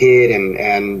 12-year-old kid and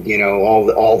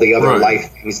all the other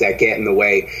life things that get in the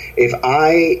way, if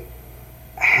I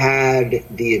had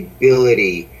the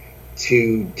ability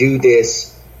to do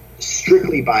this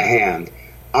strictly by hand,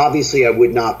 obviously I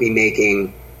would not be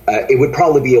making. It would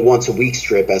probably be a once-a-week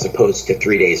strip as opposed to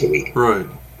 3 days a week. Right.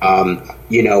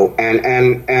 You know,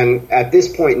 and at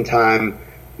this point in time,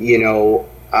 you know,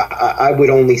 I would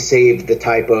only save the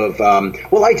type of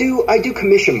well, I do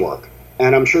commission work,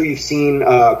 and I'm sure you've seen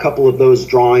a couple of those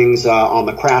drawings on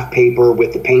the craft paper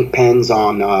with the paint pens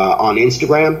on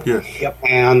Instagram. Yes. Yep.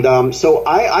 And so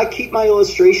I keep my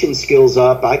illustration skills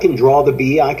up. I can draw the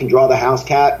bee, I can draw the house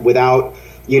cat without,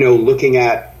 you know, looking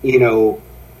at, you know,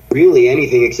 really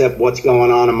anything except what's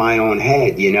going on in my own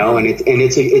head, you know, and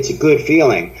it's a good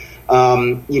feeling.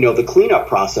 You know, the cleanup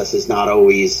process is not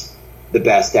always the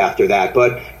best after that,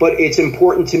 but it's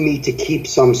important to me to keep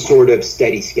some sort of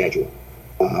steady schedule.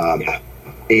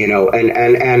 You know,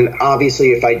 and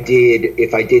obviously if I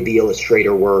did the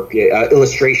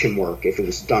illustration work, if it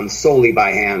was done solely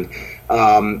by hand,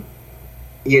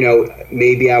 you know,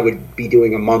 maybe I would be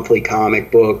doing a monthly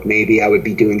comic book, maybe I would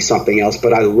be doing something else,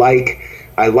 but I like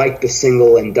the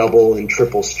single and double and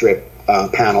triple strip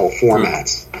panel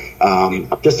formats.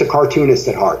 I'm just a cartoonist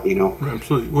at heart, you know.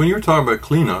 Absolutely. When you're talking about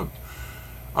cleanup,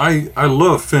 I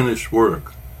love finished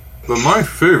work, but my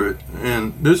favorite,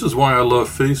 and this is why I love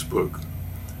Facebook,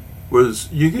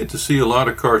 was you get to see a lot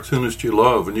of cartoonists you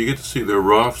love, and you get to see their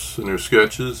roughs and their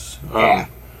sketches.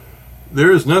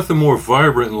 There is nothing more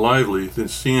vibrant and lively than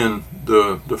seeing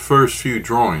the first few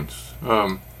drawings.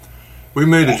 We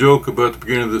made a joke about the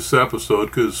beginning of this episode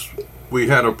because we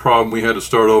had a problem. We had to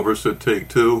start over, so take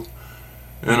two.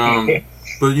 And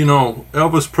but you know,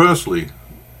 Elvis Presley,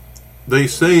 they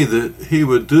say that he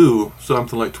would do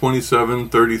something like 27,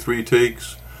 33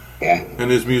 takes. Yeah. And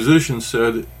his musician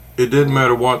said it didn't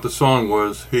matter what the song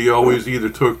was, he always either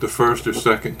took the first or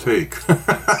second take.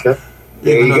 Sure.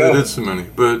 Even though they did so many.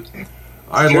 But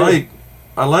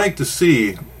I like to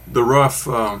see the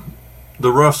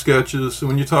rough sketches.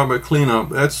 When you talk about cleanup,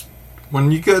 that's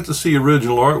when you got to see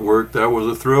original artwork. That was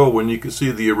a thrill when you could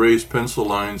see the erased pencil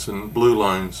lines and blue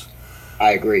lines.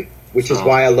 I agree, which is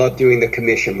why I love doing the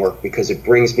commission work, because it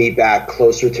brings me back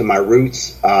closer to my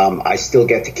roots. I still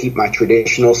get to keep my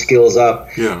traditional skills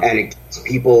up, and it gives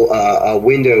people a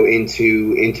window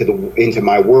into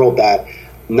my world that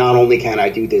not only can I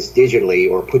do this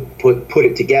digitally or put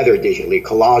it together digitally,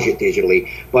 collage it digitally,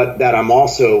 but that I'm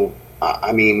also,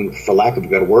 I mean, for lack of a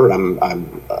better word,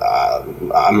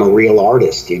 I'm a real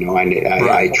artist, you know.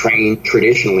 I train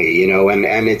traditionally, you know, and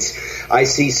I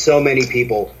see so many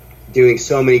people doing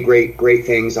so many great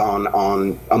things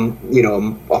on you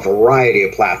know, a variety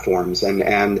of platforms,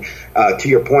 and to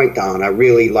your point, Don, I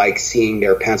really like seeing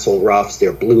their pencil roughs,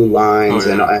 their blue lines,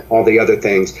 and all the other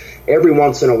things. Every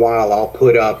once in a while, I'll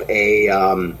put up a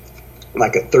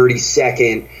like a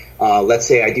 30-second. Let's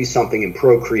say I do something in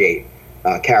Procreate,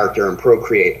 character in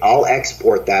Procreate. I'll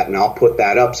export that and I'll put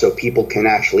that up so people can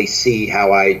actually see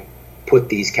how I put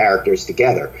these characters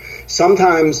together.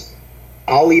 Sometimes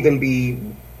I'll even be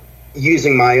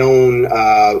using my own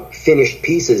finished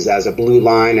pieces as a blue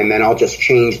line, and then I'll just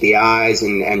change the eyes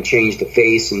and change the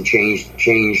face and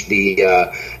change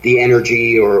the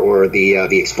energy or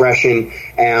the expression,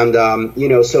 and you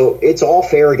know, so it's all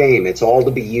fair game. It's all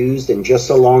to be used, and just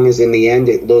so long as in the end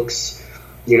it looks,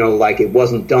 you know, like it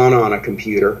wasn't done on a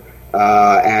computer,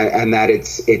 and that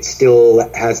it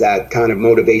still has that kind of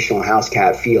motivational house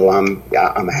cat feel, I'm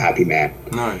a happy man.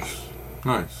 Nice.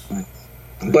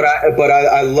 But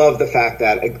I love the fact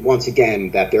that, once again,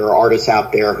 that there are artists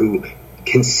out there who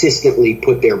consistently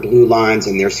put their blue lines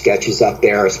and their sketches up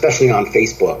there, especially on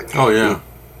Facebook. Oh, yeah.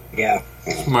 Yeah.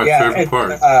 It's my favorite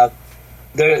part.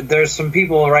 There's some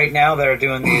people right now that are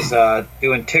doing these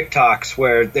doing TikToks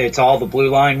where it's all the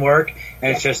blue line work,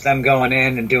 and it's just them going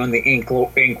in and doing the ink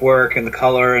work and the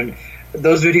color, and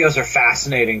those videos are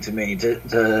fascinating to me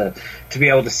to be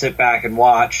able to sit back and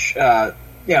watch. You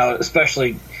know,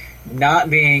 especially not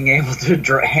being able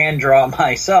to hand draw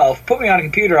myself. Put me on a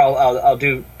computer, I'll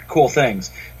do cool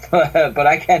things, but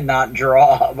I cannot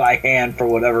draw by hand for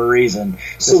whatever reason.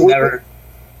 So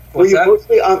were you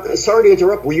mostly? Sorry to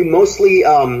interrupt. Were you mostly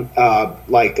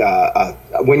like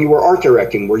when you were art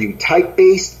directing? Were you type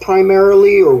based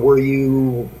primarily, or were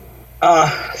you?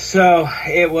 So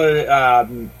it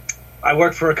was. I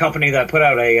worked for a company that put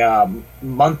out a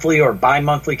monthly or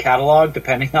bi-monthly catalog,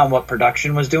 depending on what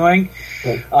production was doing.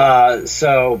 Okay.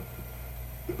 So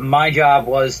my job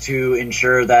was to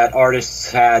ensure that artists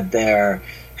had their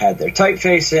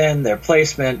typeface in, their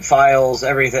placement, files,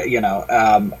 everything. You know,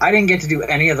 I didn't get to do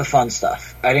any of the fun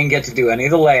stuff. I didn't get to do any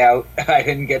of the layout. I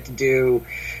didn't get to do,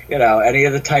 you know, any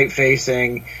of the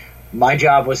typefacing. My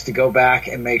job was to go back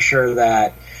and make sure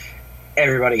that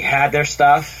everybody had their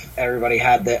stuff. Everybody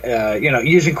had the, you know,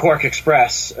 using Quark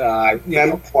Express.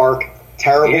 Quark,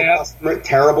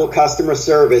 terrible customer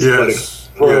service, yes.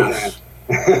 but a program.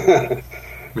 Yes.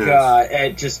 God,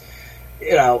 it just,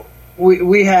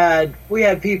 we had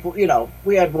people,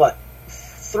 we had what,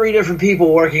 3 different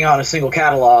people working on a single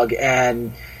catalog,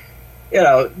 and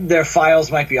their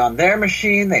files might be on their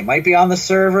machine, they might be on the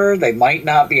server, they might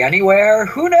not be anywhere.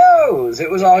 Who knows? It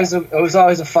was always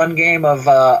a fun game of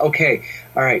okay,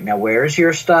 all right, now where's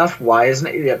your stuff? Why isn't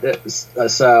it?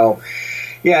 So,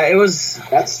 yeah, it was.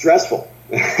 That's stressful.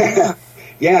 Yeah,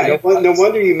 no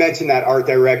wonder you mentioned that art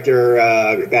director,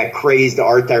 that crazed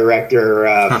art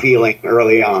director feeling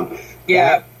early on.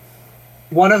 Yeah,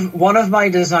 one of my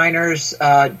designers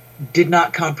did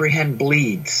not comprehend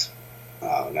bleeds.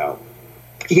 Oh no.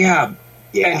 Yeah,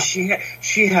 yeah. And she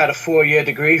had a 4-year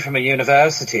degree from a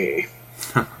university.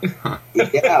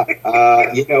 Yeah,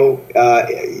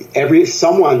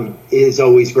 someone is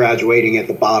always graduating at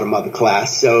the bottom of the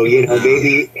class. So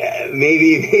maybe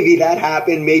that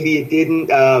happened, maybe it didn't.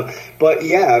 But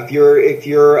yeah, if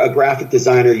you're a graphic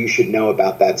designer, you should know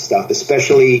about that stuff.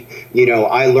 Especially,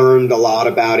 I learned a lot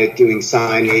about it doing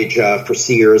signage for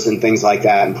Sears and things like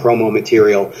that, and promo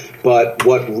material. But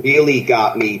what really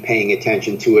got me paying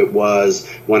attention to it was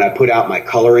when I put out my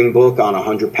coloring book on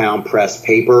 100-pound pressed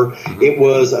paper. It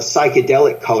was a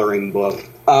psychedelic coloring book.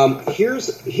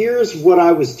 Here's what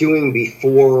I was doing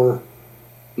before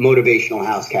Motivational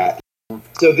House Cat.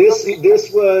 So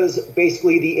this was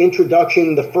basically the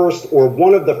introduction,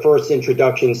 one of the first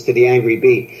introductions to the Angry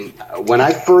Bee. When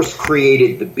I first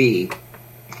created the bee,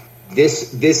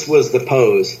 this was the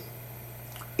pose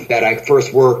that I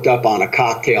first worked up on a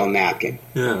cocktail napkin.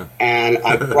 Yeah. And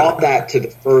I brought that to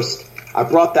the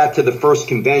first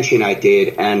convention I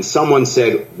did, and someone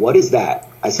said, "What is that?"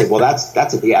 I said, "Well, that's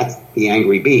the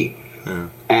Angry Bee." Yeah.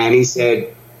 And he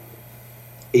said,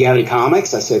 "You have any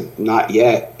comics?" I said, "Not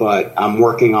yet, but I'm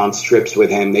working on strips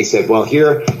with him." They said, "Well,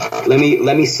 here, let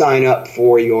me sign up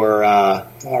for your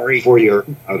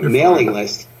mailing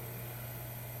list,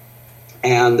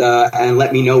 and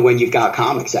let me know when you've got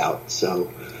comics out." So,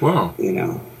 wow,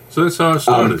 so that's how it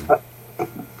started.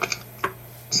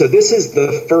 So this is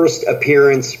the first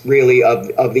appearance, really,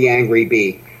 of the Angry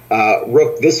Bee.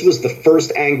 Rook, this was the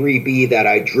first Angry Bee that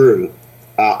I drew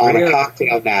on a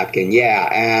cocktail napkin. Yeah,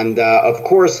 and of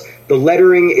course, the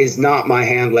lettering is not my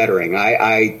hand lettering.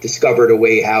 I discovered a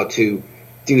way how to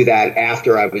do that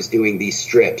after I was doing these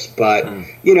strips. But,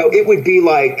 it would be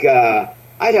like,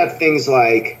 I'd have things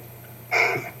like,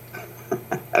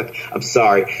 I'm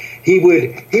sorry, he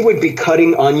would be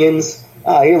cutting onions.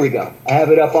 Here we go. I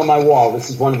have it up on my wall. This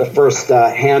is one of the first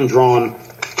hand-drawn,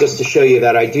 just to show you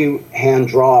that I do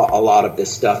hand-draw a lot of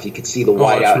this stuff. You can see the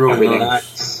whiteout and everything.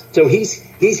 Nice. So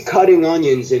he's cutting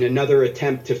onions in another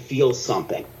attempt to feel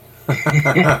something. That's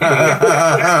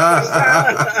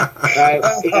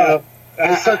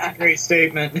such a great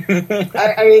statement.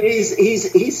 I mean,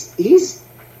 he's.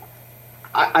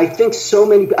 I think so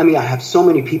many. I mean, I have so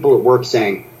many people at work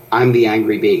saying, "I'm the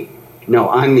Angry Bee." No,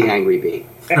 I'm the Angry Bee.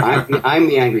 I'm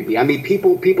the Angry Bee. I mean,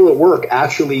 people at work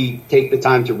actually take the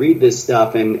time to read this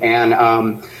stuff,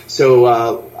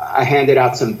 so I handed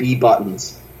out some bee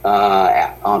buttons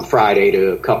on Friday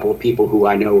to a couple of people who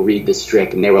I know read the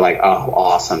strip, and they were like, "Oh,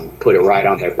 awesome!" Put it right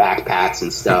on their backpacks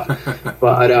and stuff.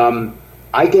 But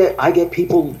I get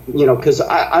people, because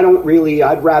I don't really.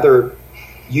 I'd rather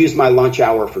use my lunch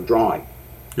hour for drawing.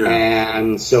 Yeah.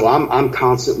 And so I'm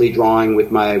constantly drawing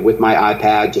with my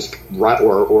iPad, just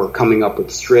or coming up with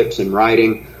strips and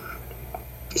writing.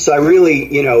 So I really,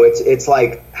 it's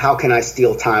like, how can I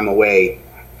steal time away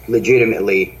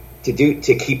legitimately to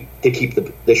keep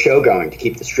the show going, to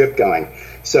keep the strip going?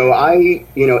 So I,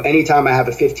 anytime I have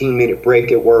a 15-minute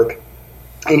break at work,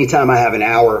 anytime I have an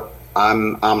hour,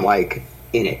 I'm like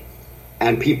in it.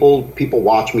 And people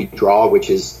watch me draw, which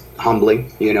is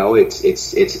humbling.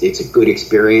 It's a good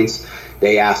experience.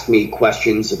 They asked me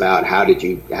questions about how did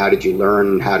you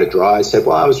learn how to draw. I said,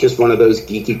 well, I was just one of those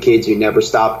geeky kids who never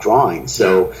stopped drawing.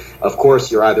 So of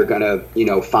course you're either gonna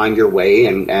find your way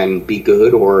and be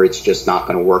good, or it's just not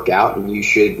going to work out, and you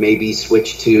should maybe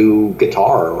switch to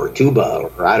guitar or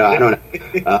tuba, or I don't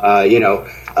know,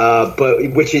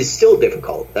 but which is still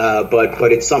difficult,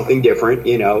 but it's something different,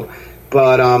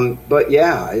 But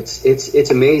yeah,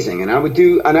 it's amazing, and I would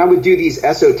do these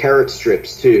esoteric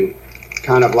strips too,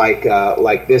 kind of like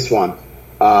this one,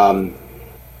 nice.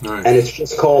 And it's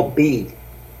just called Bee,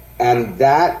 and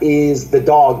that is the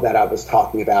dog that I was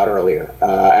talking about earlier,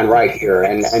 and right here,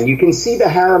 and you can see the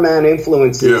Harriman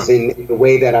influences in the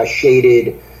way that I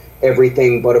shaded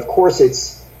everything, but of course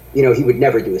it's he would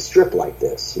never do a strip like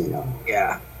this,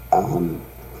 Yeah. And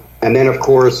then of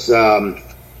course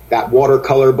that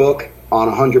watercolor book on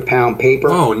 100-pound paper.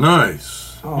 Oh,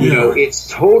 nice. You know, it's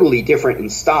totally different in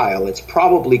style. It's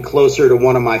probably closer to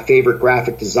one of my favorite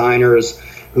graphic designers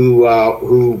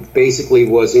who basically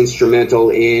was instrumental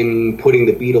in putting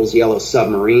the Beatles' Yellow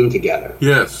Submarine together.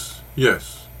 Yes. Yep.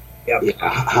 Yeah.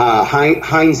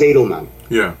 Heinz Edelman.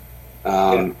 Yeah.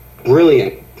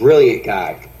 Brilliant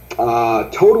guy.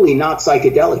 Totally not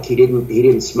psychedelic. He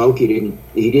didn't smoke. He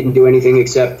didn't do anything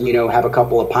except, you know, have a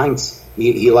couple of pints.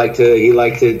 He liked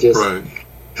to just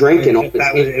drink and all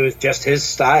this. It was just his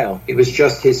style. It was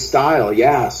just his style.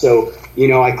 Yeah. So, you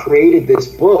know, I created this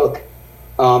book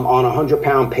on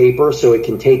 100-pound paper so it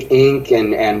can take ink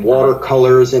and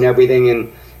watercolors and everything,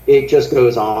 and it just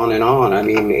goes on and on. I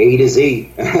mean, A to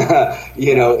Z,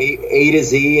 you know, A to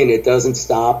Z, and it doesn't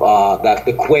stop. That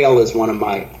the Quail is one of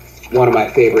my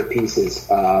favorite pieces,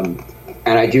 and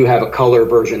I do have a color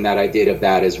version that I did of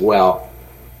that as well.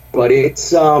 But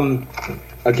it's again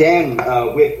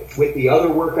with the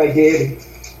other work I did,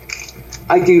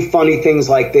 I do funny things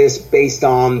like this based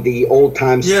on the old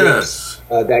time strips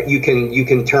that you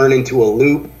can turn into a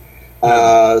loop.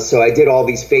 So I did all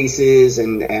these faces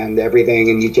and everything,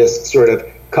 and you just sort of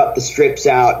cut the strips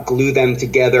out, glue them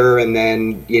together, and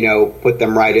then, you know, put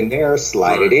them right in there,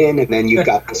 slide it in, and then you've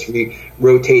got this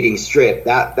rotating strip.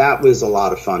 That was a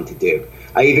lot of fun to do.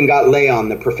 I even got Leon,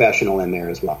 the professional, in there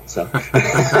as well. So that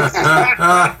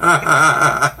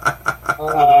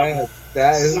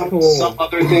is cool. Some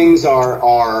other things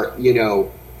are you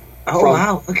know.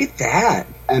 Wow! Look at that.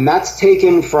 And that's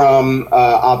taken from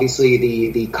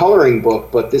obviously the coloring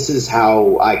book, but this is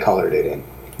how I colored it in.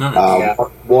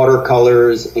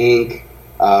 Watercolors, ink,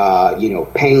 you know,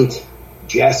 paint,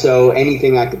 gesso,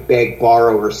 anything I could beg,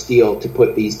 borrow, or steal to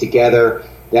put these together.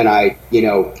 Then I, you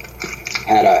know,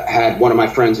 had one of my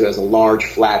friends who has a large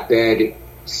flatbed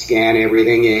scan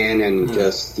everything in, and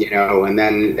just, you know, and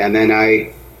then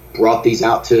I brought these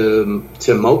out to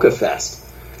Mocha Fest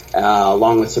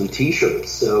along with some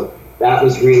T-shirts. So that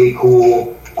was really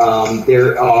cool.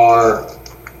 There are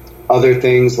other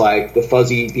things like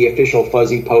the official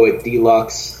Fuzzy Poet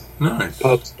Deluxe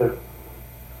poster.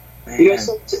 You know,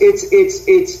 so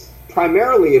it's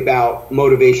primarily about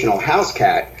motivational house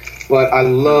cat, but I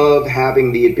love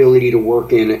having the ability to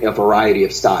work in a variety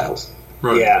of styles.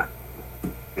 Right. Yeah.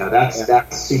 Yeah,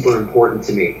 that's super important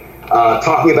to me.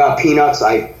 Talking about Peanuts,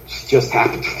 I just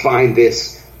happened to find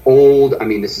this old, I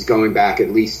mean, this is going back at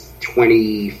least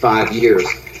 25 years,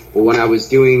 but when I was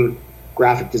doing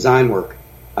graphic design work,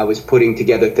 I was putting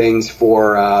together things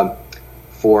for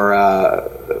the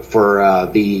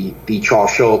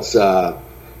Charles Schultz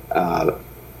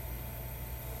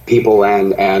people,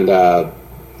 and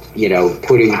you know,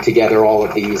 putting together all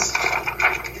these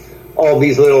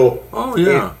little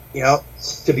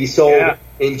to be sold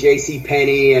in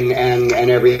JCPenney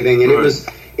and everything, and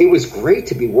it was great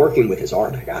to be working with his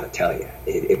art. I gotta tell you,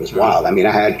 it was wild. I mean,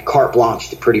 I had carte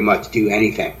blanche to pretty much do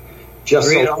anything.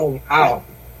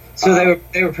 So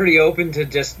they were pretty open to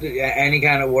just any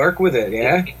kind of work with it,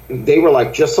 yeah? They were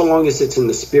like, just so long as it's in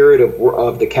the spirit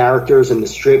of the characters and the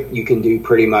strip, you can do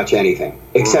pretty much anything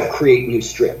except create new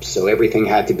strips. So everything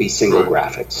had to be single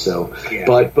graphics. So,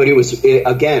 but it was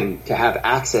again, to have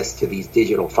access to these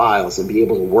digital files and be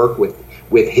able to work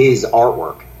with his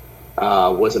artwork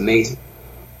was amazing.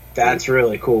 That's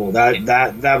really cool.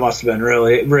 That must have been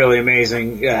really, really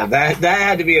amazing. Yeah, that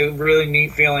had to be a really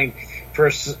neat feeling for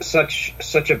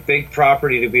such a big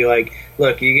property to be like,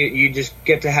 look, you just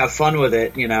get to have fun with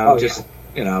it, you know,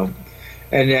 you know,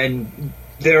 and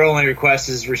their only request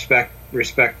is respect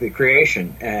the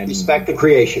creation, and respect the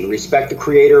creation, respect the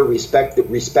creator, respect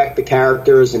the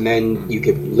characters, and then you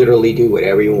could literally do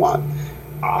whatever you want.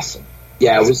 Awesome.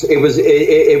 Yeah,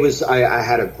 it was. I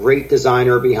had a great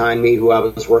designer behind me who I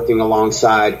was working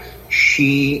alongside.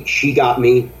 She got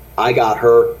me, I got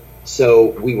her. So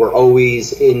we were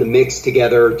always in the mix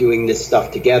together, doing this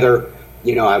stuff together.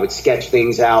 You know, I would sketch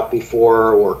things out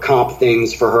before, or comp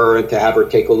things for her to have her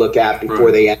take a look at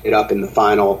before they ended up in the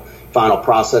final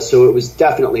process. So it was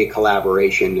definitely a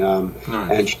collaboration.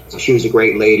 And she was a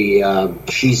great lady.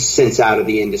 She's since out of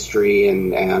the industry,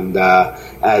 and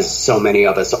as so many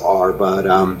of us are.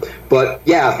 But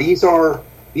yeah, these are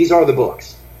the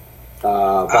books.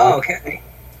 Okay.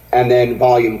 And then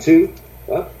volume 2.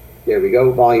 There we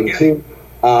go, volume 2.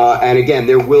 And again,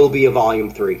 there will be a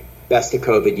volume 3. Best of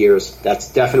COVID years.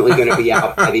 That's definitely going to be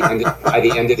out by the end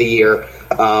of the year.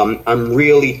 I'm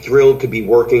really thrilled to be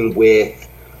working with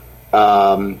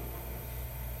artwork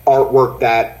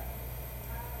that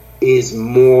is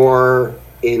more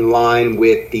in line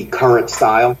with the current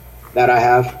style that I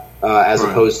have, as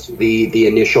opposed to the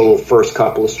initial first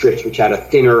couple of strips, which had a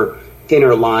thinner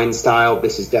line style.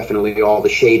 This is definitely all the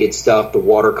shaded stuff, the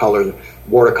watercolor,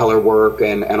 watercolor work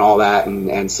and all that,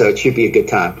 and so it should be a good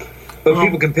time. But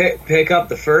people can pick up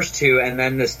the first two and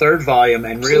then this third volume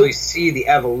and really see the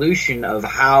evolution of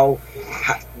how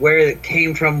where it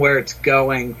came from, where it's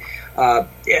going.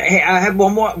 Hey, I have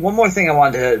one more thing I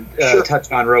wanted to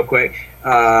touch on real quick.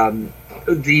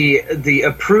 The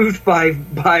approved by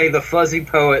the Fuzzy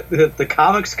Poet, the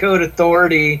Comics Code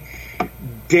Authority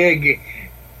dig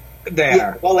there.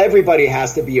 Yeah, well, everybody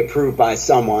has to be approved by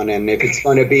someone, and if it's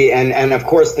going to be, and of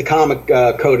course, the Comic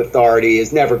Code Authority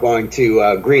is never going to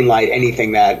greenlight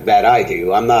anything that I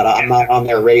do. I'm not on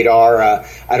their radar.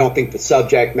 I don't think the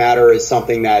subject matter is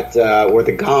something that, or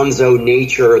the gonzo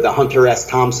nature, the Hunter S.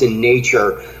 Thompson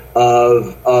nature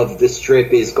of the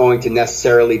strip is going to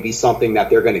necessarily be something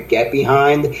that they're going to get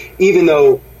behind, even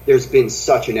though there's been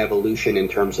such an evolution in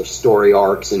terms of story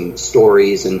arcs and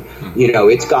stories, and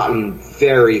it's gotten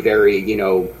very, very,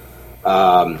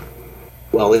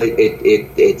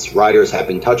 its writers have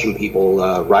been touching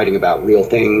people, writing about real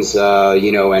things,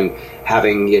 and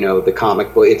having, the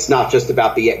comic book. It's not just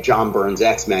about the John Byrne's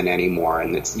X-Men anymore,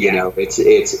 and it's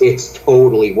it's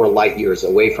totally, we're light years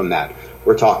away from that.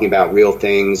 We're talking about real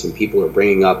things, and people are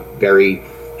bringing up very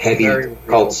heavy,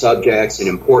 difficult subjects and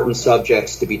important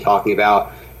subjects to be talking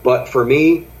about. But for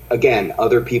me, again,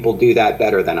 other people do that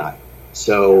better than I.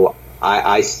 So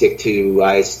I stick to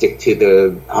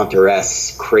the Hunter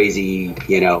S. crazy,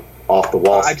 off the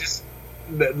wall.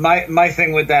 My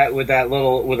thing with that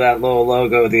little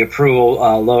logo, the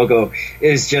approval logo,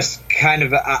 is just kind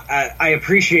of I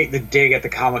appreciate the dig at the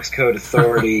Comics Code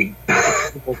Authority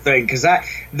thing, because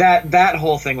that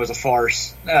whole thing was a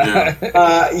farce. And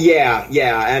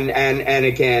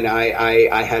again,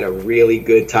 I had a really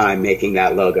good time making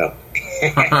that logo.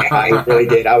 I really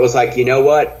did. I was like, you know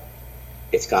what?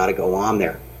 It's got to go on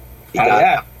there.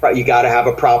 You got to have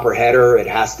a proper header. It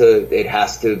has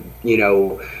to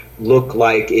look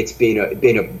like it's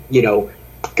been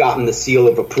gotten the seal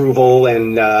of approval,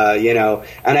 and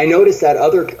and I noticed that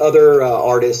other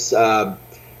artists,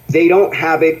 they don't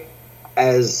have it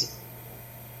as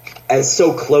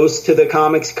so close to the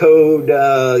Comics Code,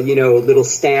 little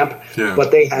stamp, but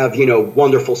they have,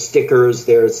 wonderful stickers.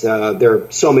 There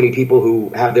are so many people who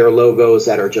have their logos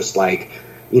that are just like,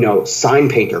 sign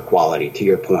painter quality, to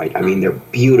your point. I mean, they're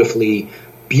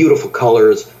beautiful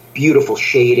colors, beautiful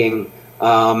shading.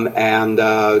 And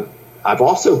I've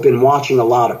also been watching a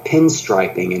lot of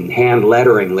pinstriping and hand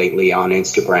lettering lately on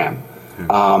Instagram.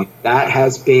 That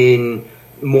has been,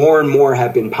 more and more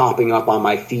have been popping up on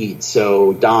my feed.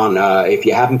 So, Don, if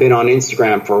you haven't been on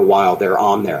Instagram for a while, they're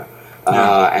on there.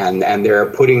 And they're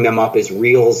putting them up as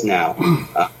reels now.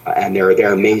 And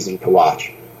they're amazing to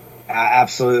watch.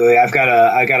 Absolutely.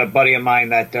 I got a buddy of mine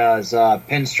that does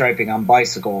pinstriping on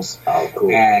bicycles. Oh,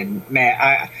 cool. And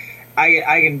man,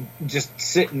 I can just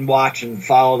sit and watch and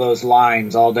follow those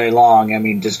lines all day long. I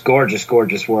mean, just gorgeous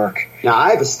work. Now,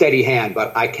 I have a steady hand,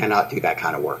 but I cannot do that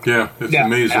kind of work. Yeah, it's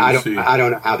amazing to see. I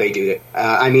don't know how they do it.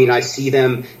 I see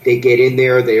them, they get in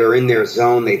there, they are in their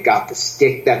zone, they've got the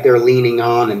stick that they're leaning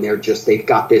on, and they've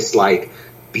got this, like,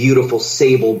 beautiful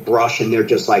sable brush, and they're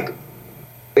just like,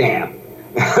 bam.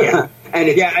 Yeah.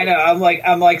 I know. I'm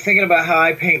like thinking about how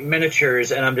I paint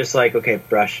miniatures, and I'm just like, okay,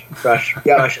 brush,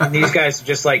 and these guys are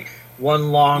just like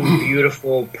one long,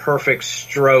 beautiful, perfect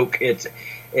stroke.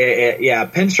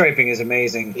 Pinstriping is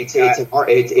amazing. It's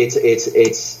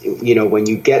when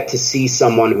you get to see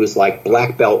someone who's like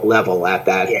black belt level at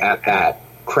that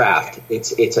craft,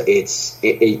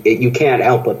 you can't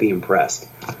help but be impressed.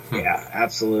 Yeah,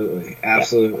 absolutely.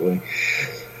 Yeah.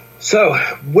 So,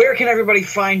 where can everybody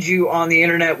find you on the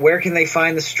internet? Where can they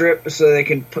find the strip so they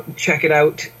can check it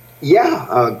out?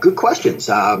 Yeah, good questions.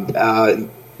 Well,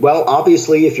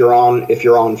 obviously, if you're on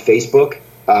Facebook,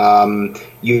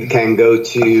 you can go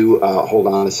to. Hold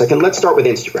on a second. Let's start with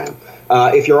Instagram.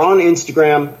 If you're on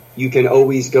Instagram, you can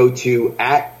always go to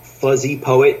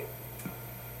 @FuzzyPoet,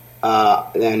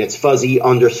 and it's fuzzy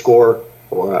 _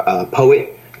 or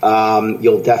poet.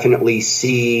 You'll definitely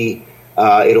see.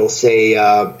 It'll say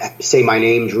my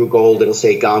name, Drew Gold. It'll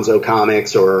say Gonzo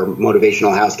Comics or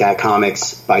Motivational House Cat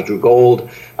Comics by Drew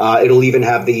Gold. It'll even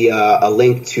have a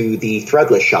link to the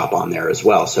Threadless shop on there as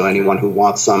well. So anyone who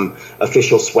wants some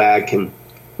official swag can,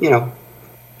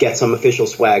 get some official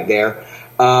swag there.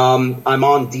 I'm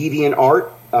on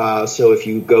DeviantArt. So if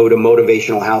you go to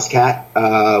Motivational House Cat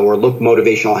or look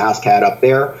Motivational House Cat up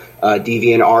there,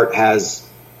 DeviantArt has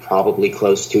probably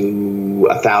close to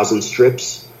 1,000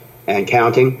 strips and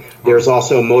counting. There's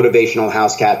also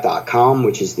motivationalhousecat.com,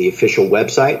 which is the official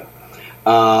website.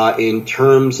 In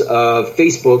terms of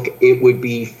Facebook, it would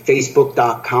be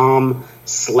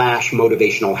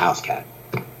facebook.com/motivationalhousecat.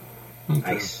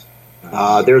 Nice.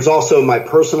 There's also my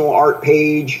personal art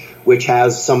page, which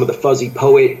has some of the Fuzzy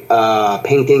Poet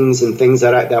paintings and things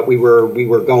that we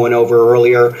were going over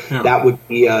earlier. Yeah. That would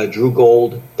be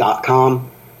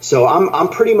drewgold.com. So I'm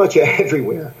pretty much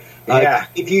everywhere. Yeah.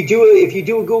 If you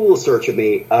do a Google search of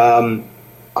me,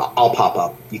 I'll pop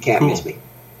up. You can't miss me.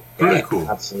 Very cool.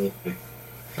 Absolutely.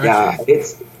 Yeah,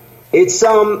 it's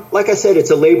like I said,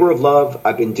 it's a labor of love.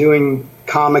 I've been doing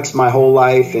comics my whole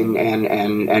life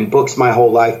and books my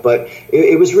whole life, but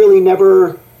it was really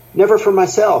never for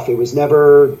myself. It was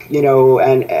never,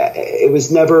 and it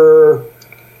was never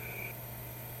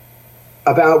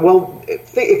about,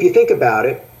 if you think about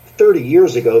it, 30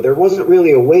 years ago, there wasn't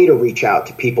really a way to reach out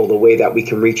to people the way that we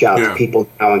can reach out to people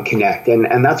now and connect.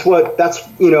 And that's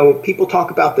people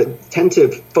talk about tend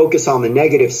to focus on the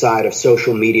negative side of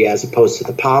social media as opposed to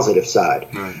the positive side.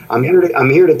 Right. I'm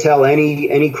here to tell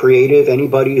any creative,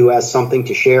 anybody who has something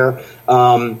to share,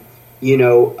 you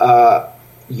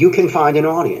can find an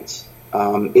audience.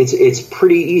 It's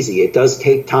pretty easy. It does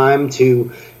take time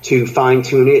to fine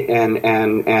tune it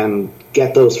and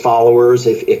get those followers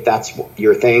if that's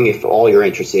your thing, if all you're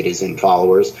interested is in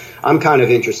followers. I'm kind of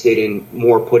interested in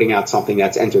more putting out something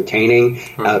that's entertaining,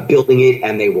 building it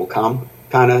and they will come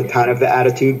kind of the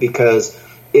attitude, because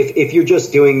if you're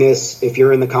just doing this, if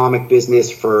you're in the comic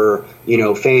business for,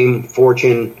 fame,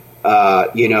 fortune,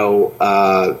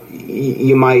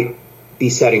 you might be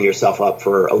setting yourself up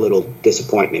for a little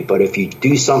disappointment. But if you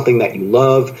do something that you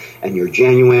love and you're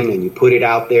genuine and you put it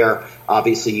out there,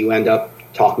 obviously you end up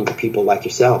talking to people like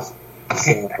yourselves.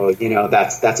 So,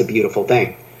 that's a beautiful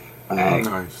thing.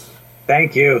 Nice.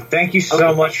 Thank you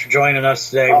so much for joining us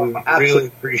today. We really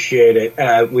appreciate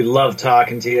it. We love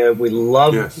talking to you. We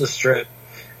love the strip.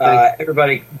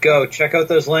 Everybody go check out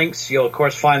those links. You'll of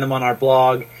course find them on our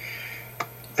blog.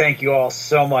 Thank you all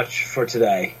so much for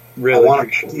today. Really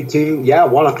appreciate it. I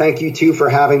want to thank you too for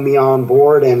having me on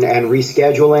board and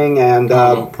rescheduling. And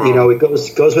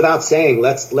it goes without saying.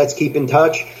 Let's keep in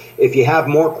touch. If you have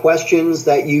more questions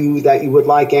that you would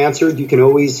like answered, you can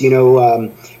always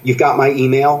you've got my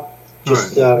email.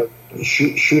 Just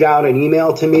shoot out an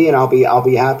email to me, and I'll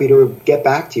be happy to get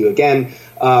back to you again.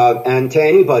 And to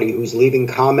anybody who's leaving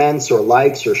comments or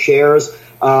likes or shares,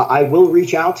 I will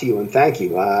reach out to you and thank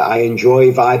you. I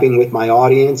enjoy vibing with my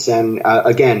audience, and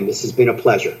again, this has been a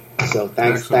pleasure. So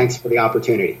thanks for the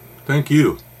opportunity. Thank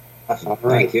you. All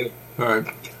right. Thank you. All right.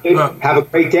 Have a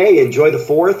great day. Enjoy the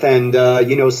 4th, and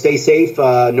stay safe.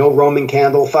 No Roman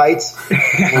candle fights.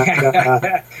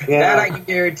 That I can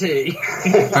guarantee.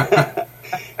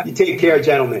 You take care,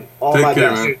 gentlemen. All take my care,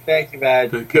 best. Man. Thank you, man.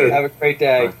 Take care. Have a great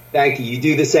day. Bye. Thank you. You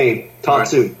do the same. Talk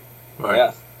soon. Bye.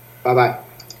 Yeah. Bye-bye.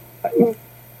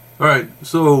 All right,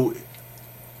 so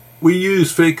we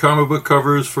use fake comic book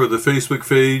covers for the Facebook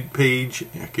page.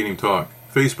 I can't even talk.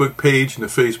 Facebook page and the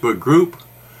Facebook group.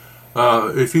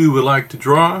 If you would like to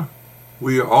draw,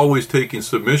 we are always taking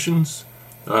submissions.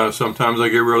 Sometimes I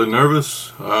get really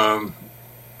nervous. A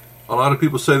lot of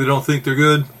people say they don't think they're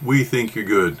good. We think you're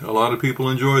good. A lot of people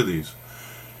enjoy these.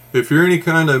 If you're any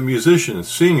kind of musician,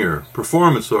 singer,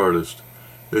 performance artist,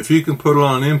 if you can put it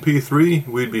on an MP3,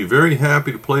 we'd be very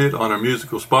happy to play it on our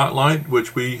musical spotlight,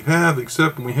 which we have,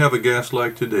 except when we have a guest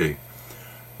like today.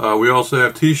 We also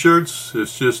have t-shirts.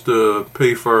 It's just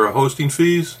pay for our hosting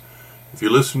fees. If you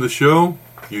listen to the show,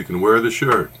 you can wear the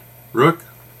shirt. Rook?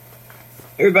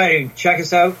 Everybody, check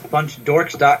us out,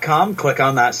 bunchofdorks.com. Click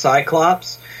on that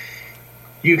Cyclops.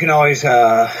 You can always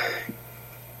follow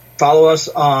us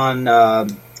on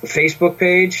the Facebook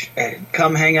page. And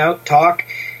come hang out, talk.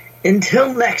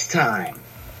 Until next time.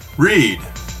 Read.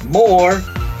 More.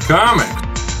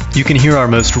 Comics. You can hear our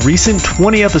most recent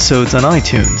 20 episodes on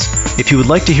iTunes. If you would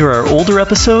like to hear our older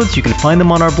episodes, you can find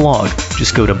them on our blog.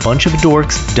 Just go to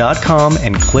bunchofdorks.com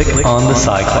and click on the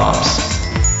Cyclops.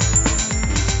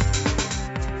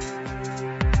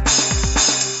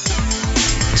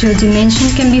 Joe Dimension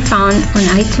can be found on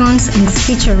iTunes and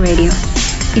Stitcher Radio.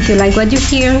 If you like what you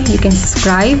hear, you can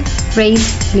subscribe, rate,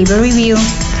 leave a review,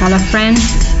 tell a friend,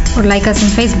 or like us on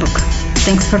Facebook.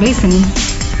 Thanks for listening.